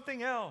it's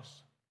something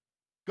else.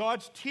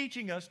 God's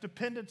teaching us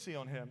dependency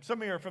on him.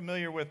 Some of you are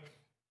familiar with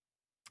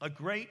a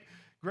great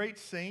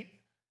saint,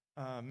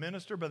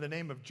 minister by the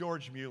name of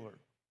George Mueller,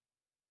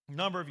 a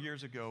number of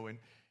years ago.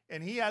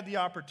 And he had the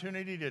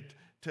opportunity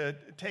to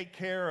take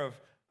care of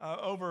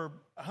over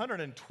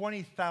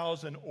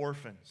 120,000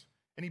 orphans.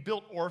 And he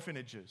built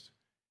orphanages.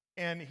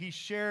 And he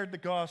shared the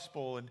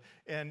gospel.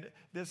 And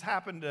this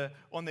happened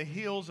on the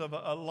heels of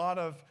a lot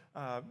of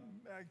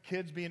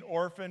kids being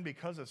orphaned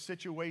because of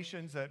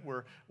situations that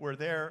were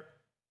there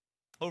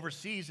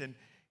overseas.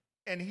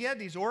 And he had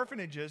these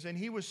orphanages, and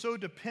he was so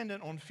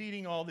dependent on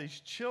feeding all these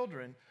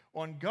children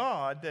on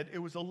God that it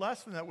was a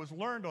lesson that was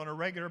learned on a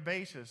regular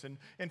basis. And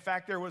in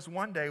fact, there was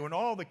one day when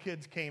all the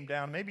kids came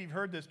down, maybe you've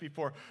heard this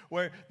before,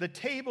 where the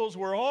tables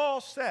were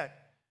all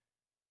set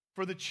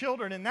for the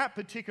children in that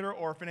particular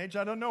orphanage.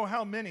 I don't know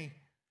how many,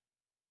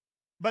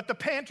 but the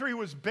pantry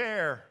was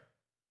bare,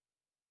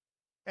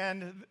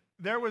 and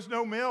there was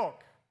no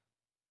milk,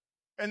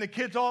 and the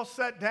kids all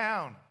sat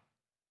down.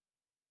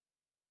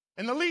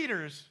 And the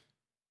leaders,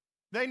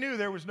 they knew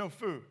there was no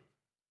food.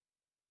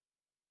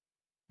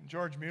 And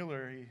George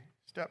Mueller, he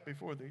stepped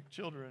before the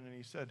children and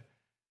he said,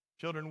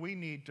 children, we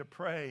need to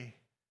pray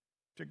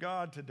to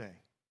God today.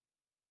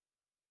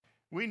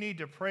 We need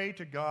to pray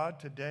to God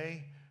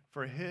today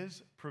for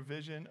his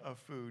provision of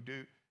food.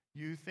 Do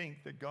you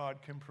think that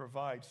God can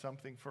provide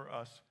something for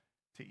us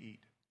to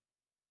eat?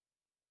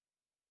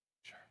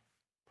 Sure.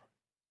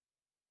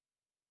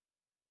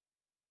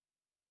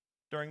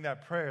 During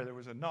that prayer, there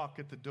was a knock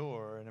at the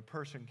door, and a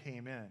person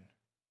came in.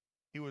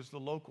 He was the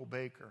local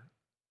baker.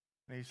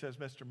 And he says,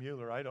 Mr.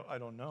 Mueller, I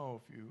don't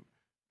know if you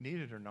need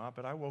it or not,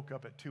 but I woke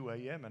up at 2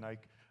 a.m. and I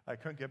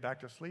couldn't get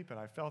back to sleep, and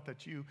I felt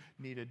that you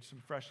needed some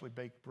freshly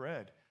baked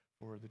bread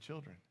for the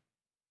children.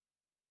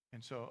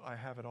 And so I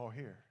have it all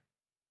here.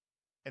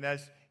 And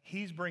as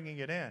he's bringing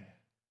it in,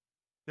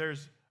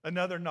 there's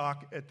another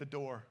knock at the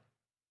door.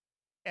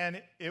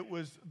 And it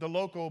was the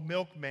local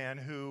milkman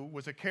who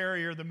was a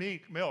carrier of the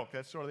milk.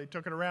 That's sort of, they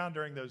took it around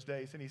during those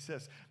days. And he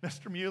says,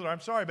 Mr. Mueller, I'm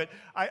sorry, but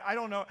I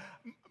don't know.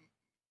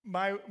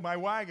 My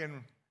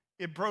wagon,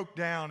 it broke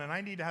down, and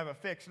I need to have it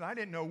fixed. And I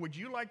didn't know, would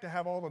you like to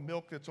have all the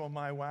milk that's on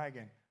my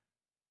wagon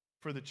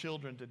for the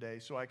children today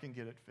so I can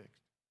get it fixed?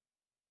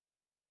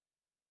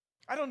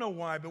 I don't know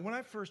why, but when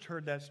I first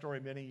heard that story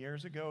many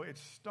years ago, it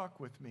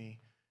stuck with me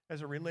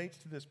as it relates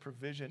to this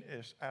provision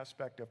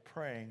aspect of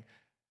praying.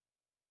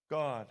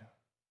 God,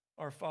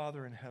 our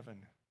Father in heaven,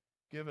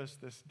 give us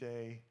this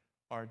day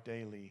our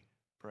daily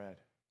bread.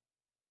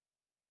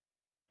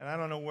 And I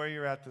don't know where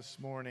you're at this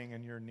morning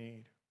in your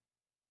need.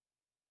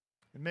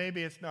 And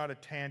maybe it's not a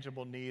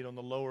tangible need on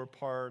the lower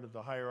part of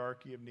the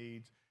hierarchy of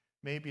needs.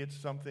 Maybe it's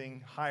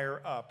something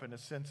higher up in a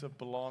sense of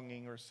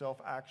belonging or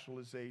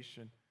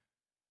self-actualization,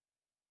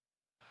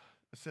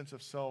 a sense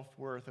of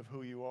self-worth of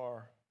who you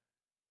are.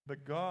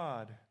 But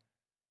God,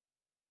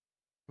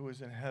 who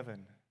is in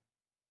heaven,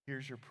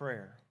 hears your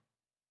prayer.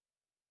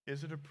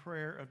 Is it a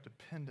prayer of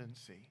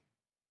dependency?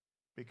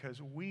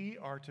 Because we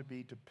are to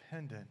be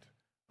dependent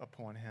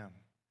upon him.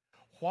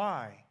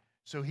 Why?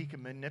 So he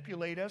can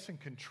manipulate us and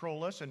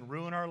control us and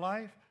ruin our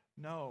life?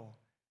 No,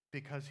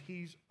 because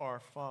he's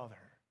our Father.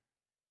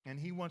 And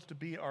he wants to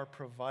be our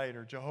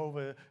provider.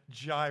 Jehovah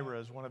Jireh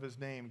is one of his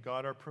names,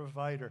 God our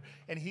provider.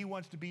 And he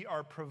wants to be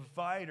our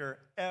provider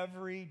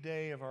every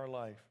day of our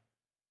life.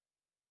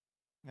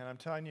 And I'm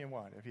telling you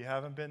what, if you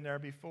haven't been there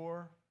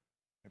before,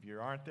 if you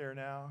aren't there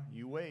now,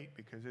 you wait,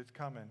 because it's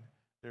coming.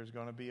 There's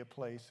going to be a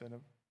place and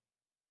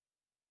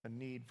a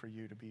need for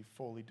you to be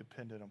fully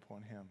dependent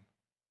upon him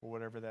for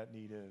whatever that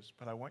need is.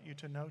 But I want you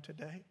to know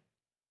today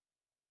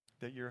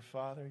that your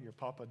Father, your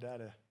Papa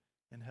Dada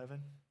in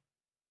heaven,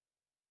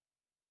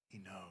 he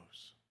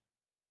knows.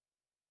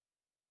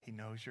 He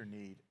knows your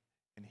need,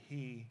 and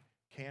he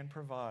can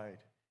provide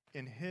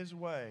in his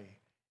way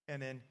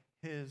and in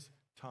his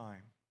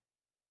time.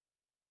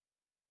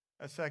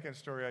 A second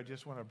story I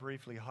just want to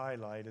briefly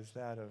highlight is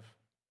that of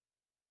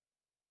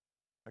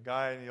a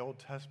guy in the Old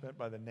Testament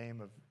by the name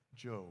of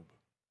Job.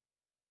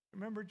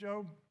 Remember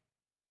Job?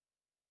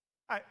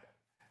 Let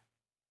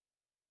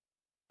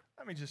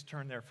me just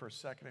turn there for a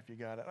second if you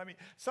got it. I mean,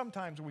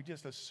 sometimes we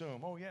just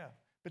assume, oh yeah.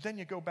 But then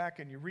you go back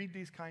and you read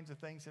these kinds of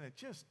things and it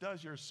just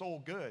does your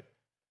soul good.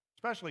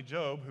 Especially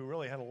Job, who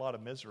really had a lot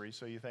of misery.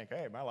 So you think,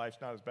 hey, my life's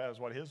not as bad as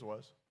what his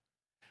was.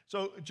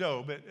 So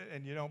Job,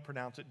 and you don't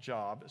pronounce it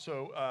Job.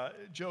 So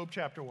Job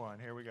chapter 1,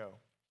 here we go.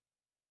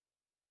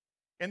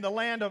 In the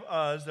land of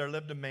Uz, there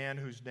lived a man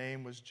whose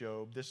name was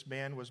Job. This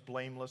man was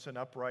blameless and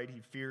upright. He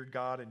feared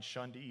God and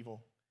shunned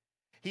evil.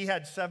 He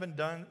had 7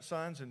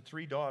 sons and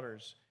 3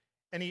 daughters,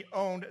 and he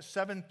owned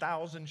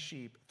 7,000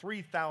 sheep,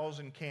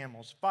 3,000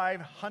 camels,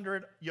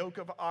 500 yoke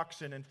of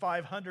oxen, and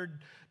 500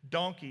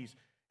 donkeys,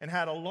 and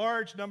had a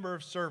large number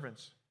of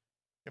servants.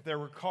 If there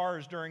were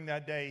cars during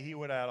that day, he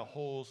would have a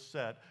whole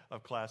set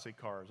of classic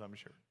cars, I'm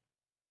sure.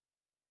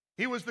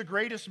 He was the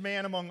greatest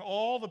man among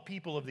all the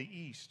people of the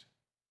East.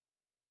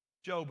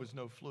 Job was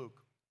no fluke.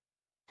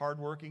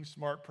 Hardworking,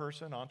 smart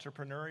person,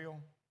 entrepreneurial.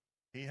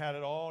 He had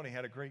it all, and he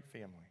had a great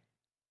family.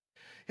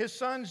 His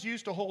sons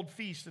used to hold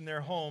feasts in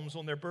their homes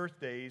on their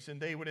birthdays,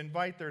 and they would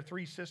invite their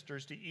 3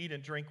 sisters to eat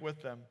and drink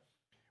with them.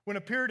 When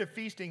a period of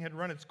feasting had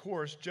run its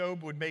course,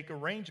 Job would make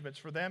arrangements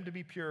for them to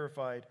be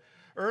purified.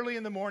 Early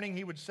in the morning,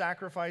 he would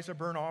sacrifice a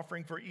burnt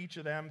offering for each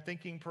of them,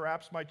 thinking,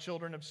 perhaps my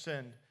children have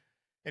sinned,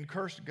 and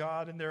cursed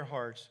God in their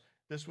hearts.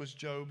 This was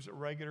Job's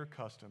regular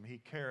custom. He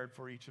cared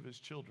for each of his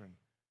children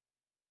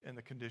in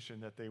the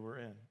condition that they were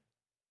in.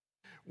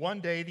 One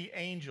day, the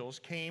angels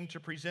came to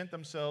present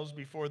themselves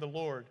before the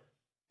Lord,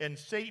 and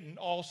Satan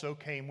also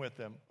came with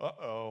them.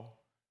 Uh-oh.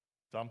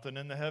 Something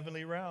in the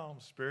heavenly realm,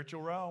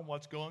 spiritual realm,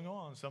 what's going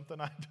on? Something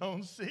I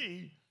don't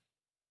see.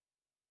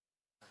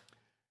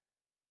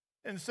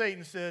 And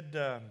Satan said,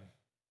 the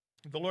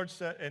Lord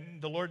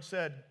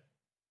said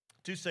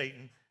to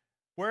Satan,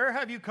 where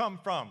have you come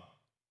from?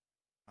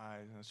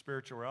 In the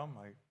spiritual realm,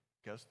 I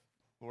guess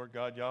Lord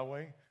God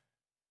Yahweh,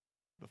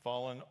 the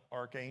fallen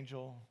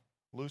archangel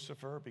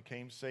Lucifer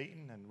became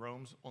Satan and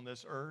roams on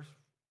this earth.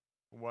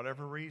 For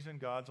whatever reason,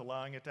 God's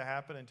allowing it to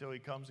happen until he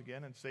comes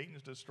again and Satan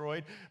is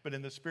destroyed. But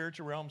in the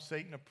spiritual realm,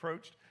 Satan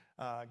approached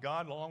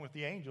God along with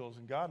the angels,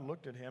 and God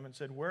looked at him and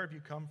said, where have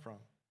you come from?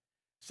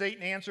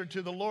 Satan answered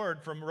to the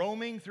Lord, from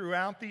roaming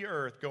throughout the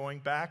earth, going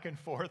back and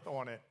forth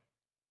on it.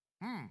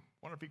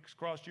 Wonder if he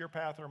crossed your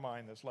path or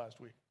mine this last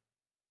week.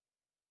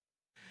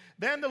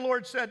 Then the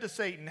Lord said to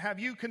Satan, have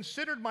you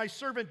considered my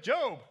servant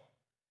Job?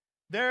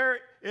 There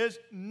is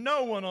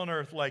no one on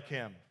earth like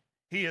him.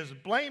 He is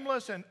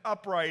blameless and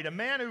upright, a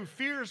man who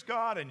fears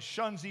God and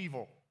shuns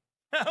evil.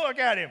 Look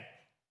at him.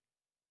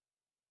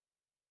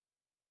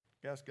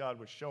 Guess God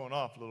was showing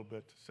off a little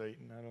bit to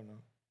Satan. I don't know.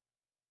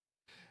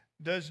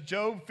 Does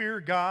Job fear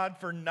God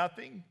for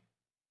nothing?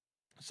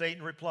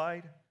 Satan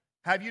replied,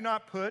 have you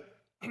not put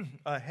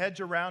a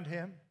hedge around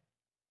him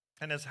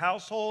and his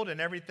household and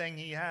everything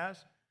he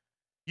has?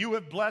 You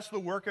have blessed the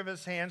work of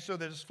his hands so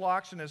that his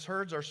flocks and his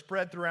herds are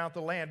spread throughout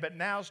the land. But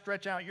now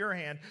stretch out your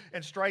hand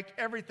and strike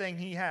everything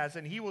he has,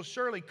 and he will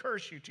surely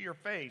curse you to your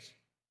face.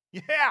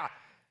 Yeah,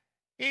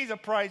 he's a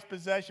prized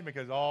possession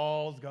because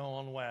all's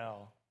going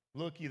well.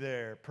 Looky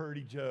there,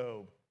 purty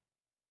Job.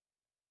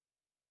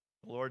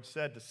 The Lord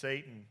said to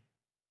Satan,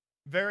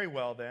 very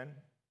well then,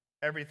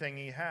 everything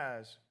he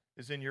has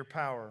is in your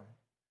power.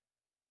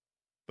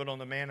 But on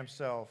the man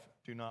himself,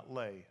 do not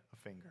lay a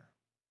finger.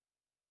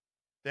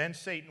 Then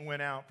Satan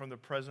went out from the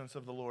presence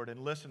of the Lord,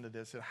 and listen to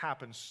this. It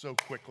happens so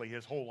quickly,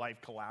 his whole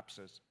life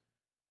collapses.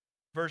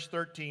 Verse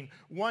 13,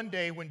 one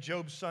day when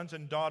Job's sons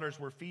and daughters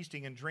were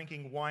feasting and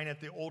drinking wine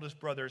at the oldest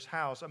brother's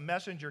house, a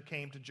messenger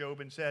came to Job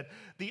and said,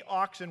 the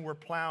oxen were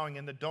plowing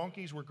and the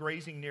donkeys were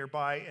grazing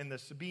nearby, and the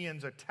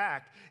Sabaeans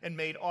attacked and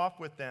made off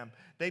with them.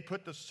 They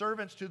put the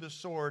servants to the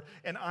sword,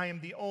 and I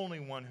am the only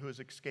one who has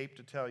escaped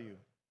to tell you.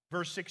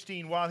 Verse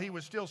 16, while he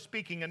was still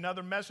speaking,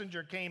 another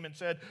messenger came and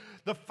said,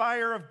 the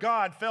fire of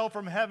God fell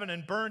from heaven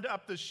and burned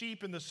up the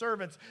sheep and the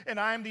servants, and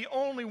I am the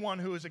only one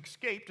who has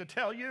escaped to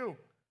tell you.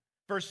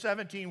 Verse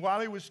 17, while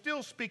he was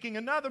still speaking,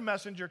 another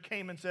messenger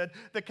came and said,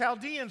 the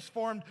Chaldeans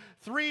formed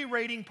 3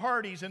 raiding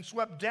parties and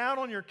swept down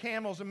on your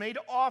camels and made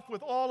off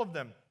with all of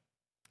them.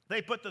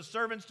 They put the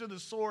servants to the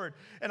sword,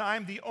 and I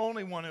am the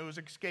only one who has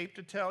escaped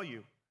to tell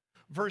you.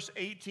 Verse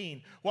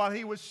 18, while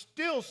he was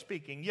still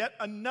speaking, yet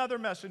another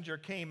messenger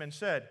came and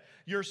said,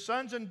 your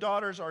sons and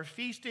daughters are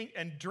feasting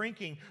and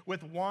drinking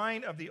with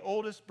wine of the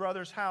oldest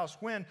brother's house,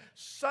 when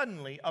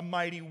suddenly a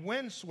mighty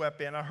wind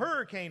swept in, a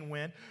hurricane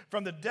wind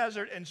from the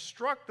desert, and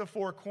struck the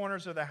four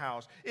corners of the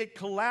house. It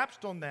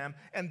collapsed on them,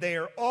 and they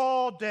are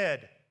all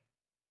dead.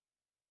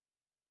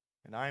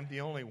 And I'm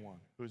the only one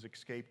who has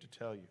escaped to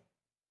tell you.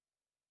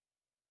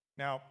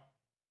 Now,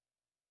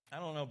 I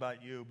don't know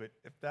about you, but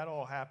if that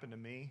all happened to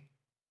me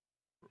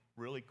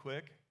really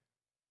quick,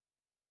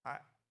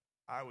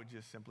 I would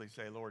just simply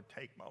say, Lord,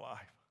 take my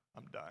life.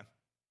 I'm done.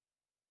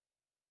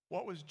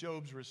 What was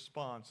Job's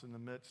response in the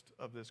midst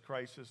of this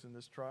crisis and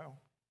this trial?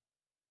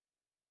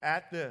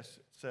 At this,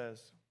 it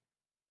says,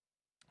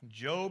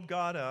 Job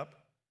got up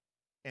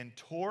and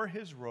tore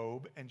his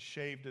robe and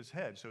shaved his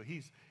head. So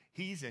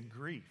he's in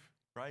grief,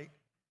 right?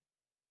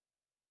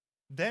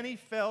 Then he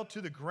fell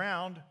to the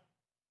ground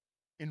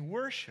in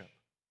worship.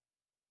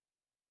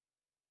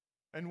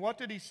 And what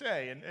did he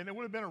say? And it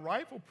would have been a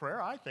rightful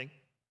prayer, I think,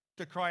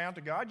 to cry out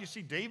to God. You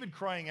see David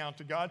crying out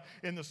to God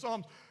in the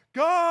Psalms,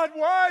 God,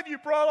 why have you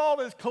brought all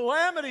this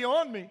calamity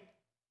on me?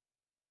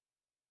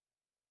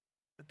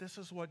 But this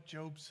is what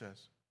Job says.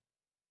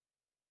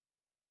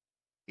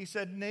 He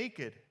said,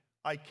 naked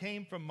I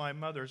came from my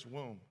mother's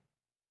womb,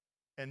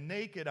 and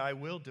naked I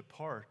will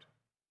depart.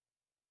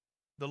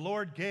 The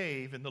Lord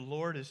gave, and the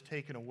Lord has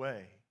taken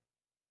away.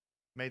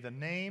 May the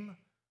name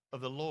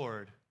of the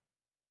Lord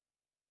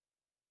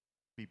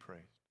be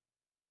praised.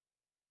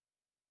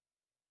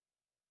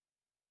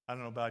 I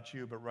don't know about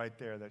you, but right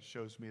there, that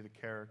shows me the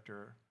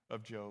character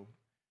of Job.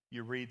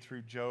 You read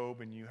through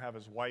Job, and you have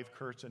his wife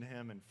cursing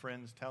him and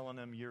friends telling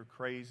him, you're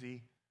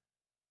crazy.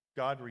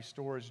 God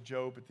restores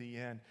Job at the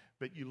end.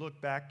 But you look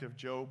back to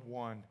Job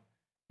 1,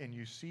 and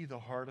you see the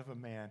heart of a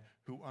man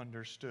who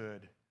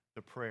understood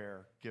the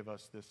prayer, give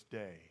us this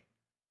day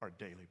our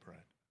daily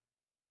bread.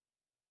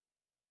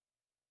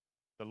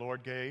 The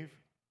Lord gave,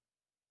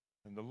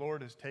 and the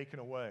Lord has taken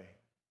away.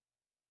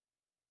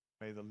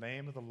 May the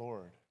name of the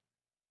Lord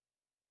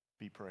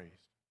be praised.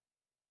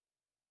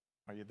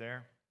 Are you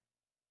there?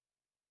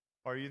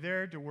 Are you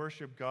there to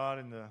worship God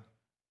in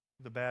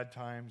the bad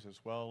times as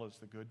well as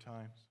the good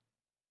times?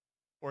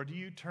 Or do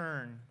you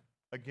turn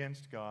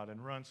against God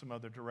and run some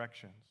other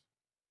directions?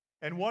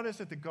 And what is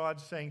it that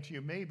God's saying to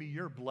you? Maybe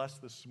you're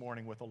blessed this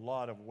morning with a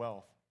lot of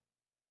wealth.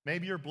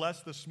 Maybe you're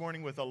blessed this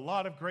morning with a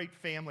lot of great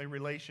family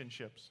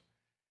relationships.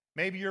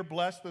 Maybe you're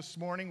blessed this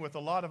morning with a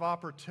lot of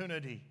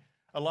opportunity,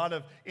 a lot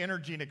of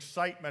energy and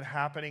excitement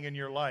happening in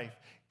your life.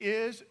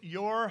 Is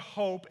your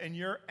hope and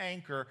your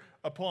anchor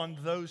upon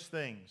those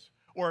things?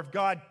 Or if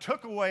God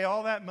took away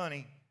all that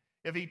money,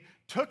 if he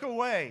took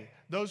away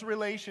those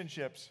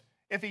relationships,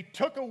 if he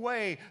took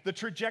away the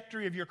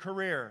trajectory of your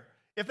career,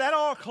 if that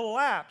all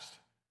collapsed,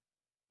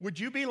 would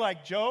you be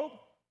like Job?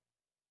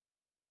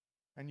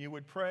 And you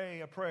would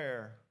pray a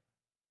prayer,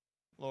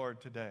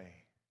 Lord, today,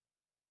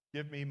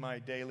 give me my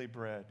daily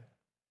bread.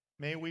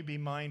 May we be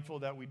mindful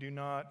that we do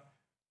not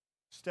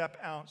step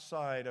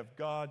outside of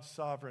God's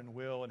sovereign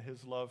will and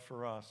his love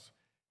for us,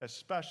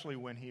 especially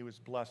when he has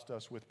blessed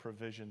us with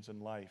provisions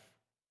in life.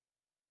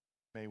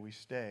 May we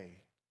stay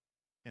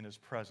in his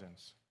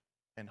presence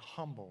and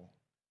humble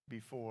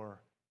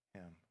before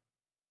him.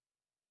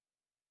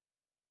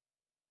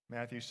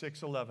 Matthew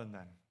 6:11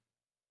 then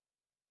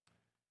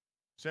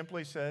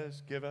simply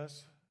says, give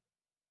us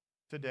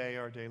today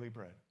our daily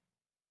bread.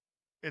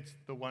 It's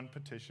the one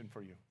petition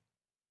for you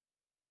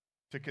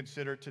to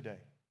consider today.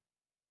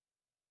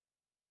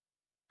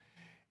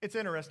 It's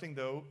interesting,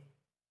 though,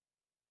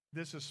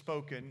 this is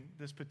spoken,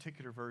 this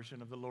particular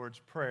version of the Lord's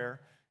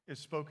Prayer is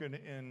spoken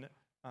in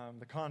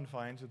the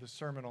confines of the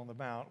Sermon on the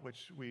Mount,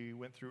 which we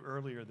went through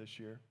earlier this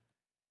year.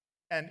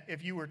 And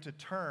if you were to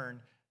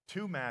turn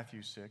to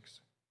Matthew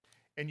 6,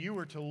 and you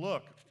were to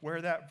look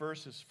where that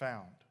verse is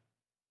found,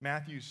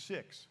 Matthew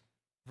 6,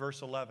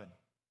 verse 11,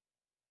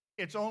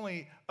 it's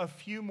only a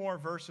few more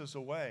verses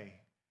away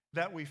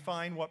that we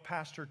find what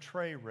Pastor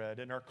Trey read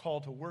in our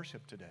call to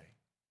worship today.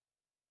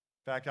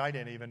 In fact, I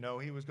didn't even know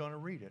he was going to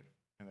read it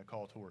in the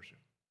call to worship.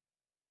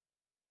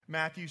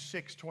 Matthew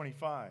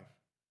 6:25.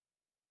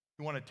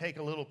 You want to take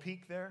a little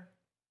peek there?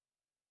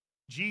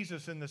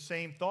 Jesus in the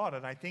same thought,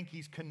 and I think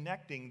he's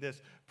connecting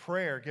this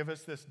prayer, give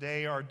us this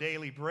day our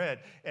daily bread.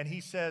 And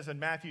he says in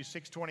Matthew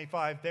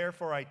 6:25,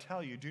 therefore I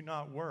tell you, do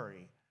not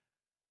worry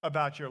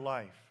about your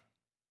life.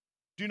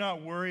 Do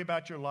not worry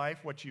about your life,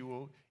 what you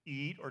will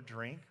eat or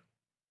drink,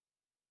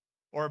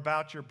 or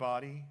about your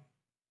body,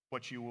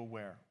 what you will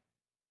wear.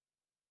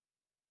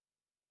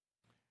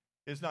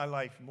 Is not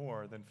life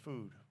more than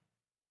food,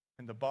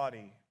 and the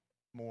body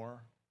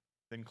more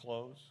than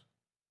clothes?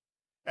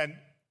 And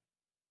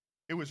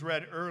it was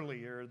read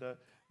earlier,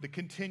 the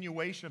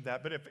continuation of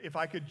that. But if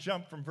I could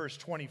jump from verse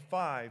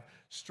 25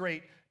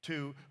 straight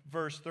to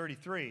verse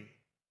 33,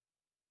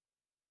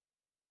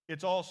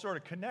 it's all sort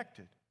of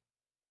connected.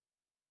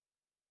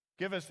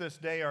 Give us this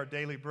day our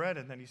daily bread.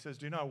 And then he says,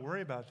 do not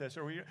worry about this.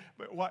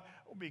 But why?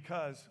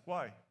 Because,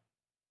 why?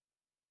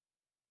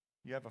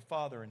 You have a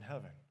Father in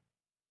heaven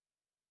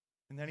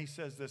And then he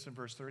says this in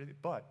verse 30,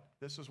 but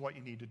this is what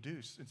you need to do.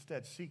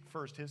 Instead, seek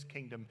first his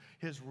kingdom,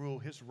 his rule,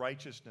 his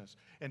righteousness,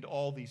 and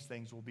all these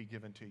things will be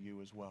given to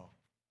you as well.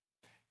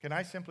 Can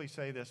I simply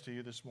say this to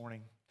you this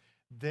morning?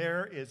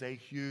 There is a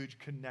huge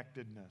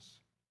connectedness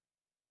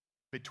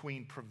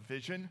between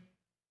provision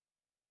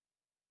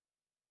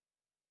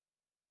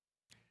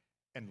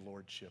and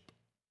lordship.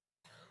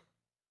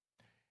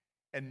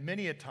 And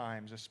many a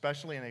times,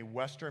 especially in a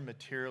Western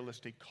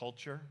materialistic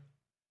culture,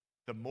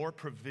 the more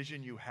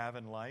provision you have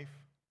in life,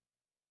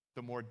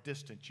 the more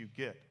distant you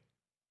get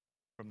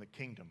from the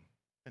kingdom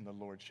and the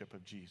lordship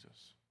of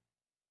Jesus.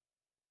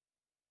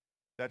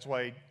 That's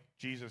why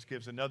Jesus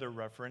gives another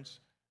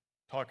reference,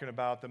 talking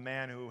about the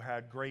man who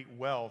had great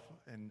wealth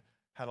and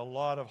had a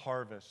lot of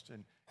harvest,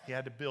 and he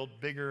had to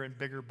build bigger and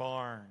bigger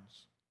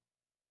barns.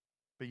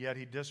 But yet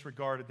he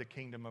disregarded the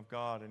kingdom of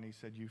God, and he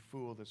said, you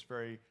fool, this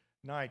very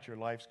night your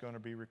life's going to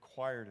be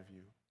required of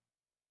you.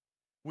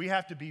 We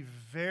have to be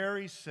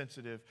very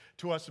sensitive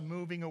to us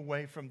moving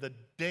away from the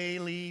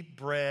daily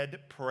bread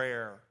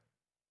prayer,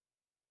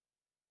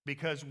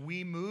 because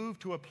we move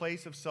to a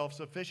place of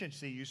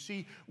self-sufficiency. You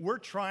see, we're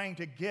trying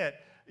to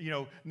get,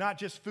 not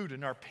just food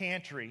in our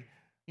pantry.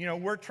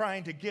 We're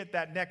trying to get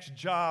that next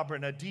job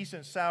and a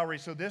decent salary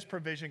so this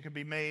provision can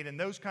be made, and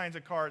those kinds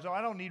of cars. Oh,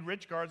 I don't need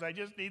rich cars. I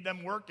just need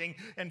them working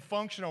and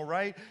functional,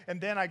 right?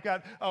 And then I've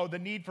got, the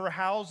need for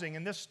housing,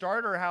 and this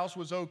starter house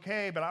was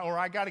okay, but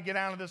I got to get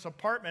out of this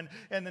apartment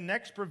and the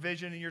next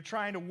provision, and you're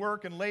trying to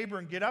work and labor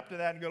and get up to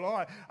that and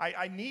go,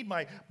 I need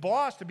my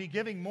boss to be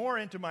giving more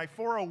into my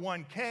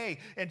 401k.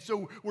 And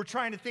so we're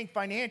trying to think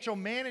financial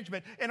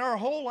management, and our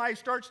whole life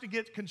starts to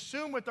get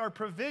consumed with our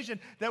provision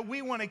that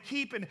we want to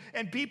keep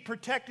and be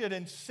protected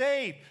and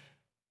saved.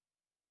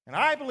 And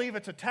I believe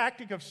it's a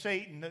tactic of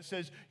Satan that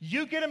says,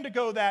 you get them to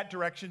go that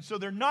direction so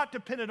they're not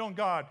dependent on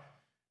God.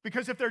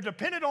 Because if they're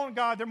dependent on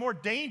God, they're more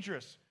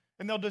dangerous,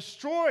 and they'll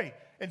destroy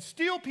and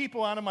steal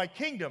people out of my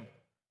kingdom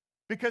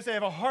because they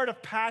have a heart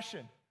of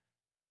passion.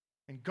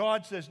 And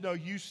God says, no,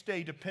 you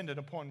stay dependent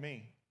upon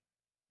me.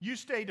 You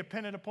stay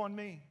dependent upon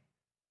me.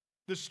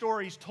 The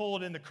story's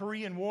told in the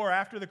Korean War.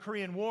 After the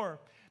Korean War,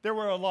 there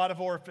were a lot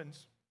of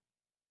orphans.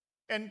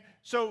 And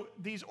so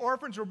these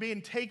orphans were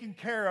being taken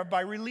care of by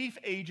relief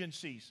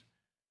agencies.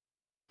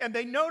 And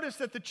they noticed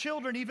that the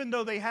children, even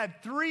though they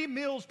had 3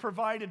 meals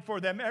provided for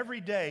them every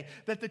day,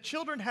 that the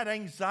children had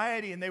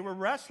anxiety and they were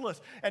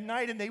restless at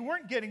night and they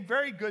weren't getting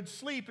very good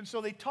sleep. And so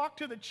they talked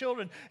to the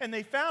children, and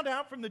they found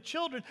out from the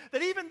children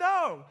that even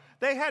though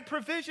they had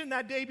provision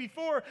that day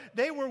before,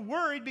 they were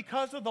worried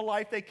because of the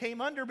life they came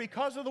under,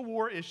 because of the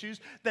war issues,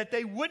 that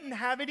they wouldn't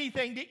have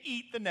anything to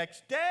eat the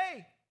next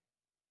day.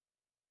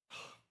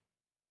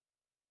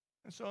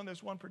 And so in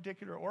this one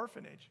particular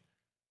orphanage,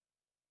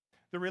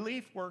 the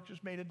relief workers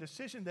made a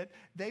decision that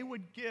they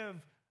would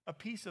give a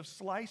piece of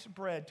sliced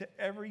bread to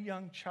every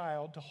young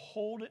child to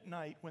hold at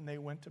night when they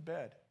went to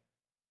bed.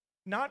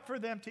 Not for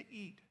them to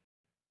eat,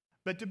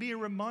 but to be a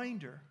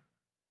reminder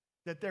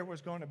that there was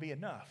going to be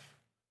enough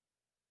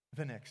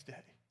the next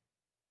day.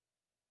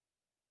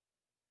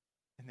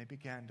 And they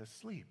began to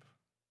sleep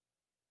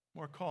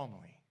more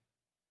calmly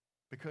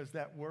because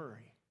that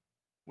worry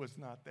was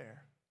not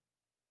there.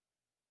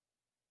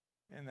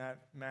 In that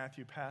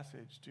Matthew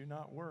passage, do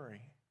not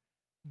worry.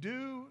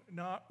 Do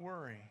not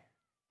worry.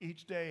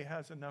 Each day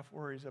has enough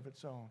worries of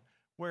its own.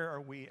 Where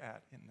are we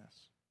at in this?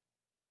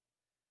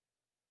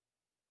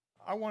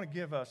 I want to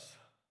give us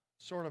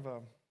sort of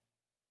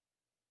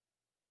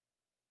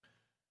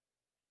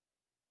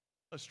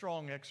a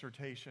strong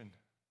exhortation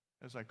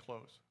as I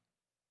close.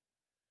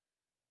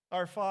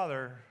 Our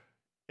Father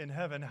in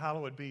heaven,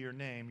 hallowed be your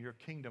name. Your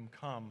kingdom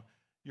come.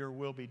 Your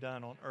will be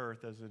done on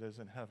earth as it is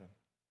in heaven.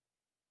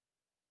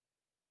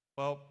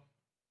 Well,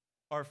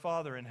 our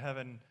Father in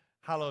heaven,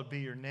 hallowed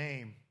be your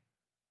name.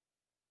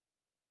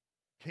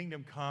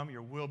 Kingdom come,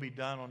 your will be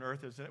done on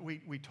earth.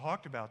 We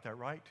talked about that,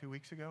 right, 2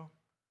 weeks ago?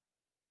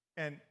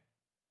 And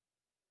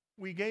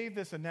we gave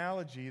this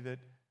analogy that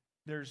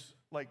there's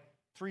like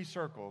 3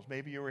 circles.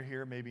 Maybe you were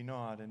here, maybe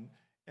not.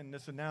 And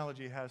this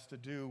analogy has to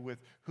do with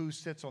who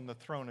sits on the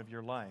throne of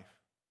your life.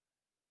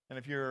 And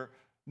if you're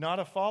not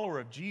a follower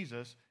of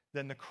Jesus,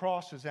 then the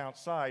cross is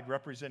outside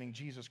representing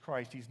Jesus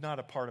Christ. He's not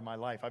a part of my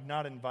life. I've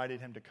not invited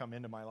him to come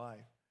into my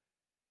life.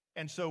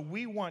 And so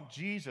we want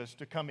Jesus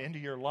to come into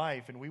your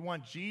life, and we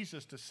want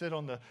Jesus to sit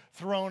on the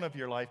throne of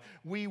your life.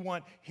 We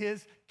want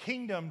his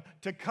kingdom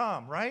to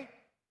come, right?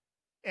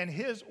 And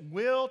his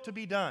will to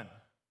be done.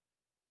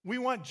 We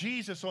want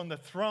Jesus on the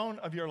throne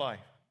of your life.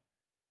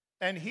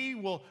 And he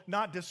will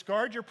not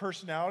discard your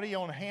personality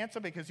on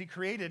handsome because he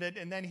created it,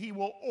 and then he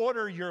will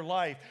order your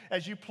life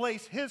as you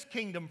place his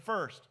kingdom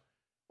first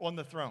on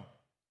the throne.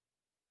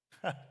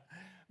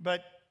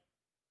 But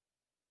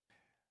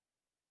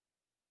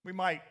we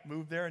might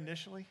move there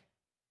initially,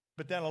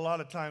 but then a lot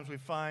of times we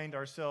find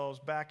ourselves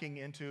backing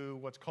into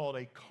what's called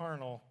a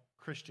carnal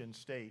Christian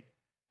state.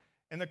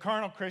 And the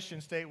carnal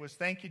Christian state was,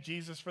 thank you,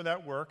 Jesus, for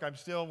that work. I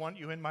still want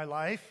you in my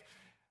life,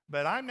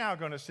 but I'm now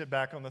going to sit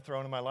back on the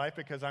throne of my life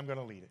because I'm going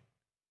to lead it.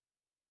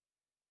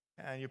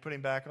 And you put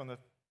him back on the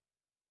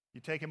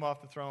You take him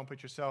off the throne,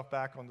 put yourself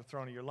back on the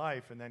throne of your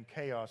life, and then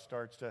chaos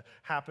starts to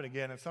happen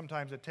again. And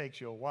sometimes it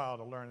takes you a while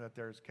to learn that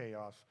there's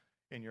chaos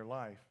in your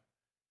life.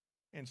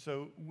 And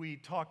so we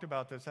talked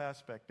about this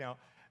aspect. Now,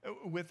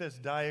 with this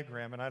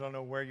diagram, and I don't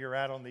know where you're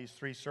at on these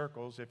three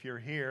circles. If you're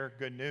here,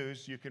 good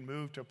news, you can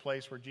move to a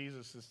place where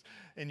Jesus is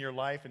in your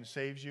life and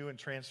saves you and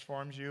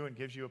transforms you and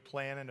gives you a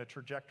plan and a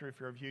trajectory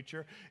for your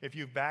future. If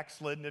you've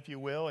backslidden, if you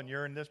will, and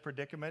you're in this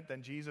predicament,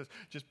 then Jesus,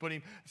 just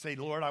say,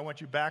 Lord, I want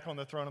you back on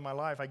the throne of my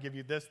life. I give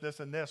you this, this,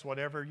 and this,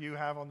 whatever you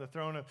have on the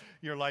throne of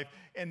your life.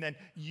 And then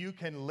you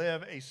can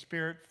live a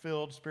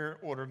spirit-filled,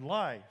 spirit-ordered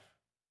life.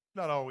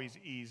 Not always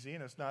easy,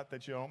 and it's not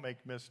that you don't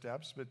make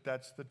missteps, but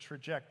that's the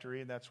trajectory,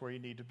 and that's where you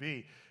need to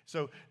be.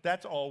 So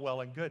that's all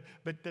well and good.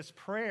 But this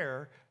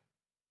prayer,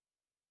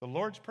 the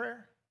Lord's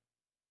Prayer,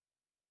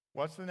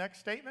 what's the next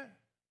statement?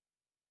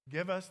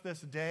 Give us this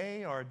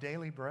day our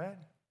daily bread.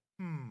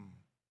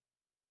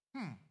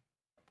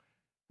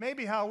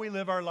 Maybe how we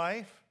live our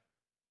life,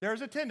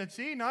 there's a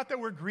tendency, not that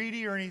we're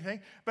greedy or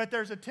anything, but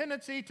there's a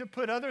tendency to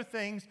put other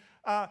things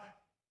on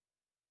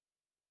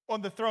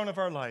the throne of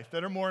our life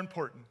that are more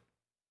important.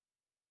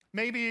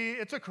 Maybe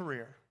it's a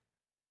career.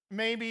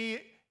 Maybe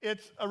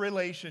it's a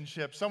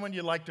relationship, someone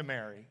you'd like to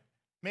marry.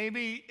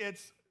 Maybe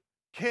it's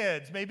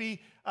kids.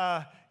 Maybe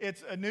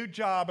it's a new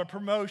job, a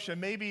promotion.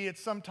 Maybe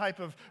it's some type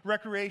of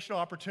recreational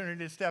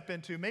opportunity to step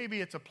into. Maybe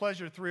it's a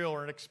pleasure, thrill,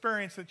 or an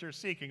experience that you're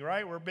seeking,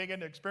 right? We're big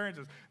into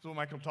experiences. That's what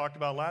Michael talked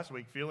about last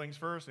week. Feelings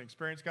first and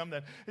experience come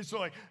then. It's so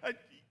like,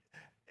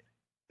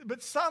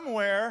 but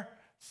somewhere,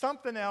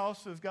 something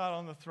else has got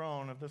on the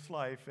throne of this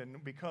life.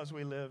 And because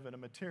we live in a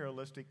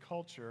materialistic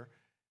culture,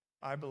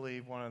 I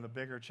believe one of the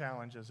bigger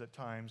challenges at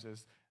times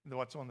is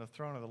what's on the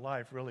throne of the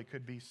life really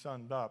could be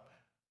summed up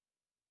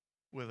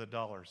with a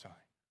dollar sign.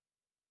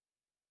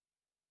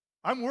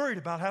 I'm worried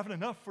about having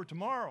enough for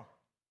tomorrow.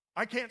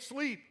 I can't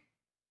sleep.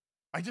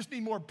 I just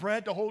need more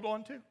bread to hold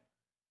on to.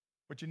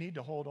 What you need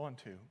to hold on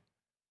to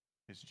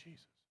is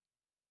Jesus.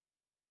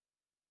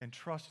 And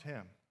trust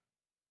him.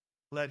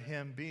 Let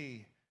him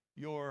be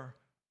your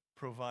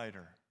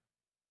provider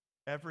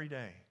every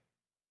day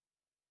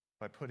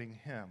by putting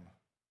him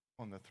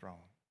on the throne.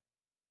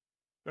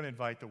 I'm going to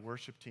invite the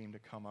worship team to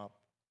come up,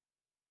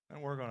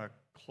 and we're going to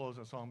close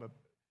the song. But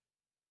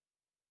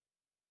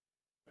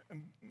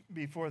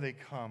before they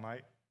come, I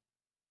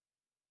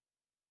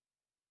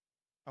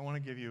want to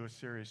give you a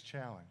serious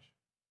challenge.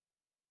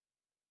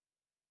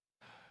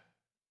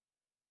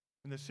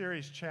 And the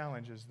serious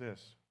challenge is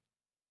this: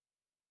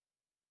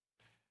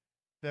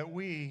 that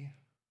we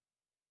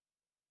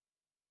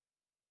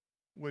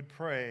would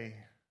pray,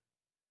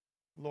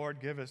 Lord,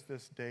 give us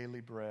this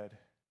daily bread,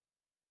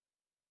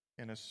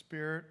 in a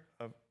spirit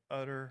of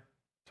utter,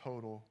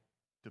 total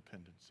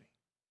dependency.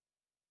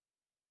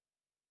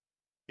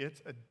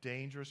 It's a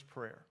dangerous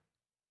prayer.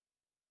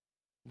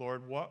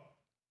 Lord, whatever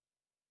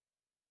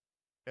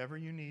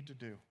you need to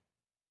do,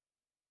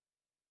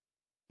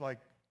 like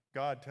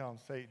God telling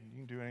Satan,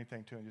 you can do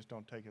anything to him, just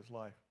don't take his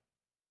life.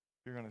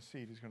 You're going to see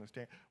it, he's going to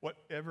stand.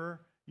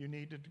 Whatever you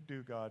need to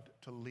do, God,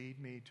 to lead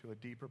me to a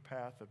deeper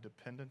path of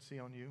dependency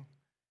on you.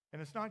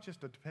 And it's not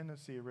just a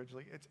dependency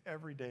originally, it's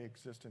everyday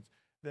existence.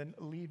 Then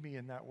lead me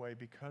in that way,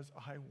 because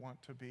I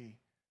want to be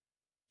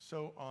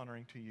so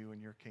honoring to you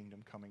and your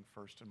kingdom coming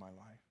first in my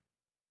life.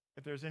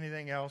 If there's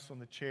anything else on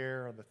the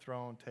chair or the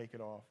throne, take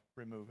it off,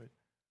 remove it.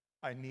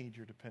 I need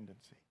your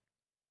dependency.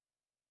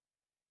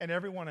 And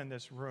everyone in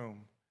this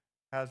room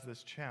has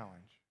this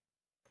challenge.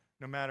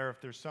 No matter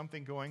if there's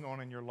something going on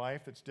in your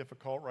life that's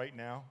difficult right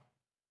now,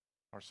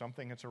 or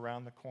something that's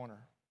around the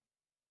corner.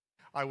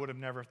 I would have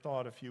never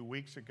thought a few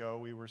weeks ago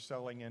we were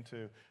selling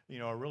into,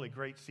 a really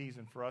great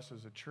season for us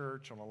as a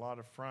church on a lot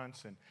of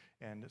fronts,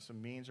 and some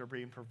means are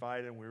being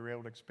provided, and we were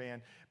able to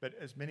expand. But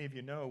as many of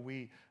you know,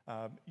 we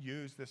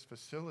use this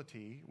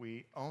facility.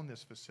 We own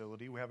this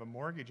facility. We have a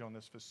mortgage on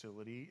this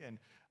facility, and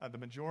the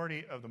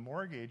majority of the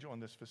mortgage on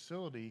this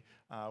facility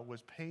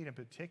was paid in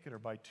particular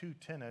by two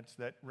tenants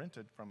that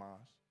rented from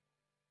us.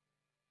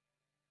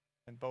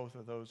 And both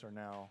of those are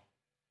now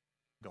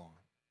gone.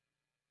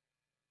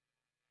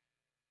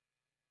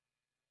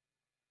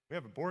 We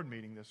have a board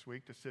meeting this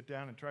week to sit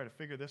down and try to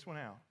figure this one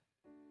out.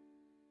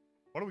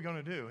 What are we going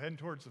to do heading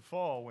towards the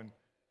fall when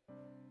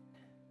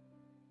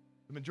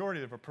the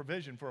majority of a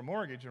provision for a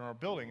mortgage in our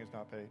building is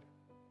not paid?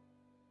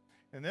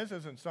 And this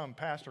isn't some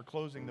pastor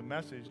closing the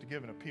message to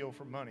give an appeal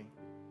for money.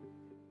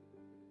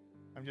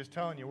 I'm just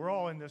telling you, we're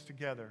all in this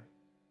together.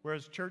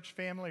 Whereas church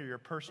family or your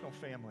personal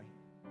family,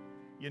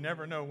 you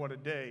never know what a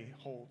day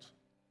holds.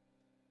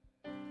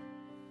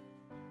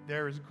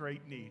 There is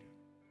great need.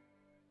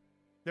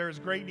 There is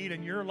great need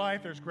in your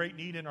life. There's great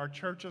need in our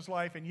church's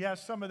life. And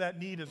yes, some of that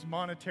need is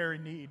monetary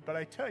need. But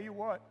I tell you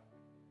what,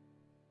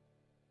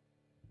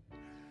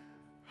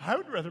 I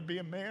would rather be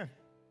a man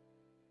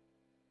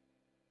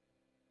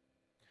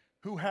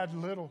who had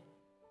little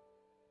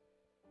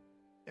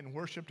and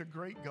worshiped a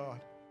great God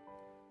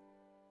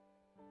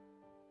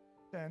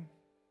than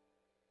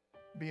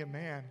be a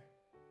man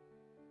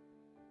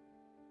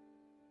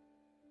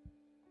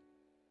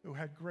who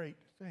had great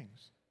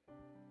things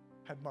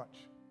had much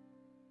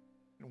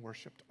and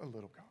worshiped a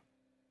little God.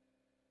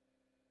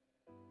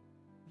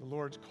 The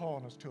Lord's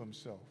calling us to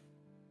himself.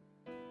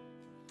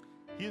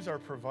 He is our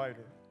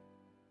provider.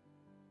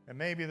 And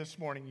maybe this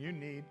morning you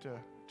need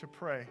to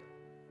pray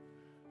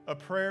a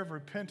prayer of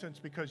repentance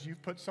because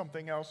you've put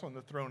something else on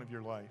the throne of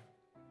your life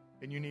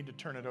and you need to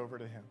turn it over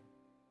to him.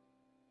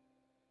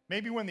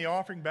 Maybe when the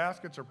offering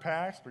baskets are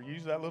passed or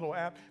use that little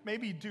app,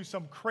 maybe you do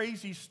some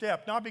crazy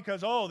step, not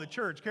because, oh, the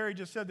church, Carrie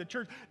just said the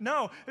church.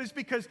 No, it's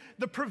because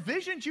the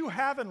provisions you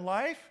have in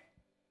life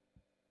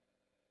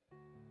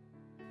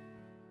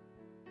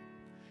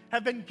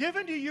have been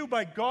given to you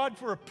by God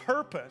for a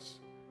purpose,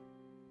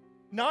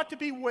 not to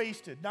be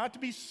wasted, not to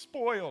be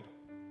spoiled.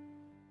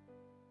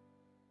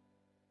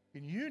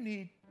 And you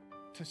need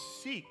to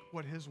seek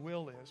what his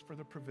will is for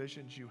the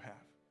provisions you have.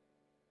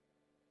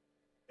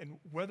 And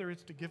whether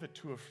it's to give it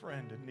to a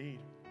friend in need,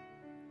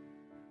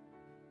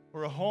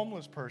 or a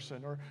homeless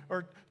person,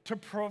 or to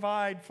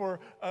provide for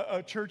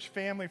a church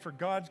family for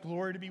God's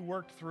glory to be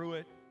worked through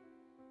it.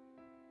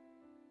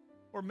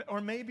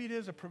 Or maybe it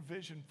is a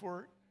provision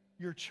for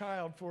your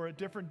child for a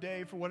different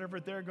day, for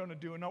whatever they're going to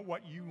do and not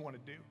what you want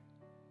to do.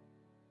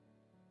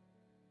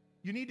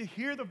 You need to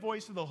hear the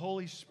voice of the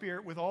Holy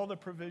Spirit with all the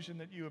provision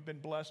that you have been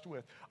blessed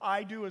with.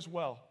 I do as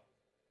well.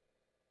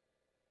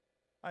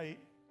 The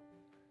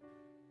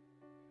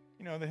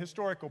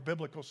historical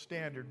biblical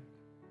standard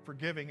for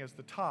giving is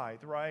the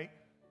tithe, right?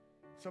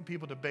 Some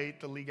people debate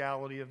the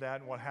legality of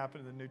that and what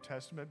happened in the New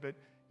Testament, but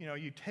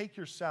you take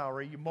your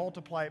salary, you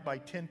multiply it by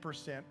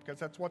 10%, because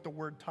that's what the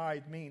word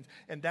tithe means,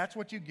 and that's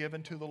what you give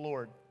unto the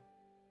Lord.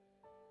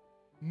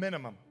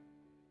 Minimum.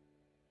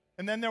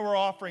 And then there were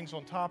offerings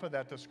on top of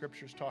that the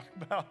scriptures talk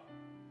about.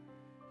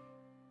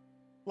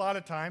 A lot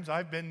of times,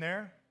 I've been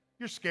there,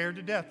 you're scared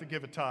to death to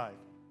give a tithe.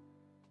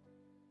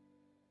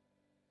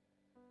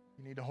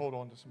 You need to hold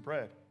on to some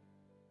bread.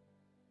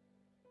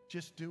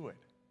 Just do it.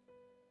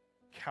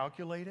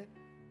 Calculate it.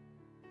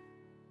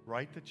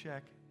 Write the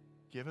check.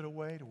 Give it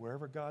away to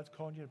wherever God's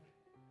calling you.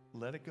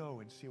 Let it go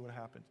and see what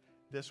happens.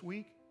 This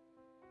week,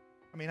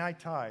 I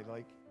tithe.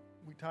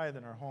 We tithe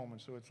in our home,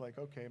 and so it's like,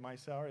 okay, my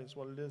salary is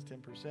what it is,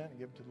 10%, and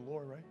give it to the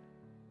Lord, right?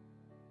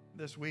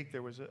 This week,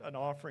 there was an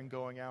offering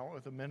going out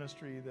with a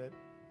ministry that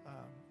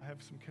I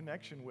have some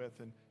connection with,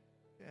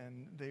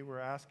 and they were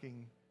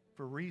asking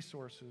for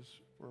resources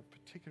for a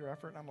particular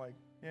effort, and I'm like,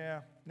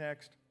 yeah,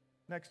 next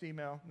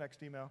email,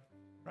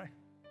 right?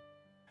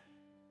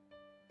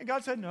 And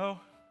God said, no,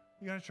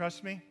 you're going to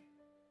trust me?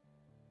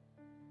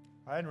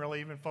 I hadn't really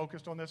even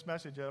focused on this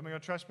message yet. Am I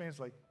going to trust me? It's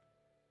like,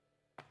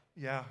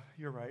 yeah,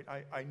 you're right.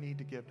 I need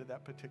to give to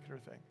that particular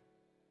thing.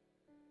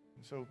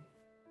 And so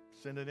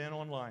send it in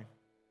online.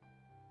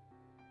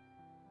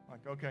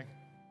 Like, okay.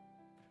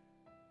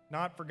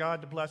 Not for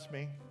God to bless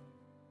me.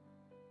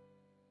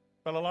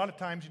 But a lot of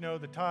times,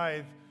 the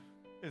tithe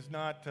is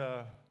not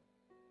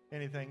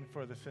anything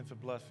for the sense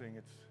of blessing.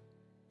 It's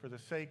for the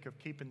sake of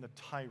keeping the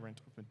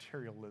tyrant of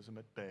materialism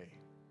at bay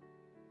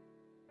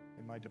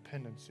in my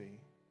dependency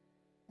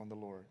on the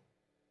Lord.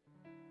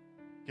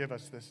 Give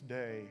us this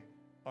day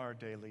our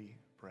daily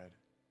bread.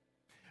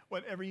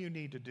 Whatever you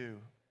need to do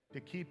to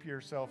keep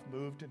yourself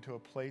moved into a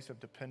place of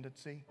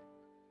dependency,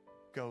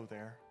 go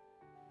there.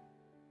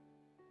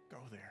 Go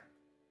there.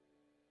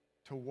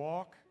 To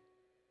walk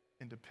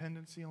in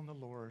dependency on the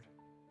Lord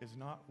is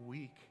not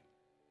weak.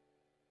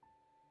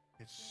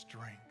 It's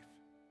strength.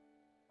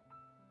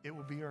 It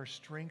will be our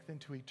strength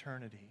into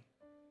eternity.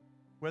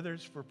 Whether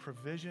it's for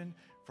provision,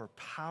 for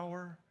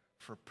power,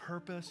 for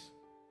purpose,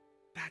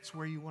 that's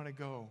where you want to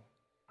go.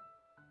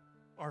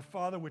 Our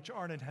Father which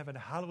art in heaven,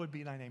 hallowed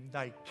be thy name.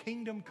 Thy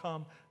kingdom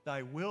come,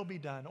 thy will be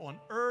done on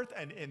earth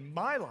and in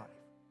my life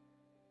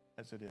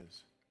as it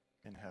is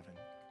in heaven.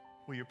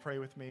 Will you pray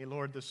with me?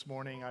 Lord, this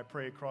morning I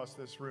pray across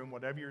this room,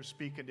 whatever you're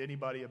speaking to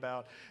anybody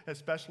about,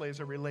 especially as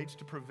it relates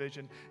to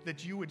provision,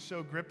 that you would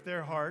so grip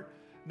their heart,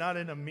 not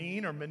in a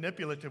mean or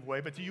manipulative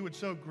way, but that you would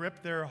so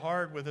grip their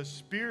heart with a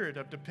spirit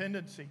of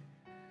dependency,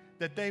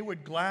 that they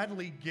would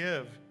gladly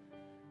give.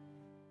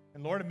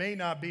 And Lord, it may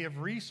not be of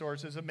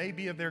resources, it may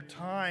be of their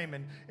time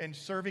and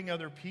serving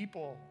other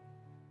people.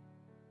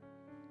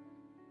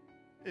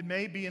 It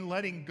may be in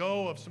letting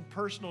go of some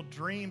personal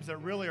dreams that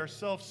really are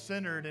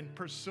self-centered and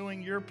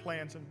pursuing your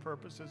plans and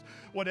purposes.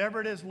 Whatever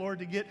it is, Lord,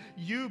 to get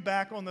you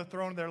back on the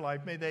throne of their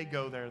life, may they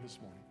go there this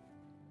morning.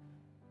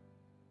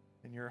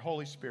 In your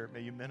Holy Spirit,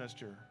 may you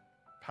minister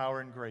power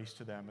and grace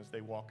to them as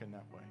they walk in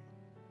that way.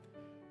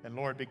 And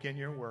Lord, begin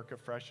your work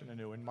afresh and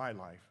anew in my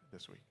life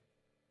this week.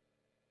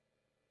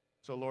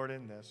 So Lord,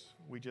 in this,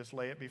 we just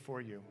lay it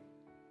before you.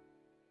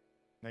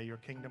 May your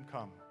kingdom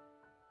come.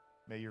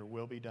 May your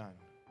will be done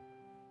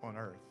on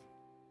earth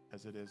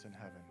as it is in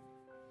heaven.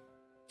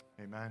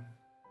 Amen.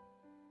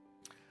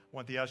 I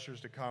want the ushers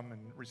to come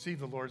and receive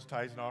the Lord's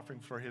tithes and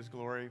offerings for his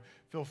glory.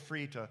 Feel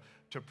free to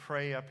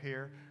pray up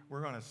here.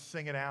 We're going to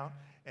sing it out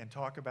and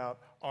talk about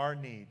our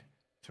need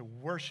to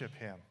worship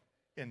him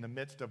in the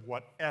midst of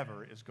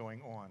whatever is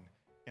going on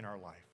in our life.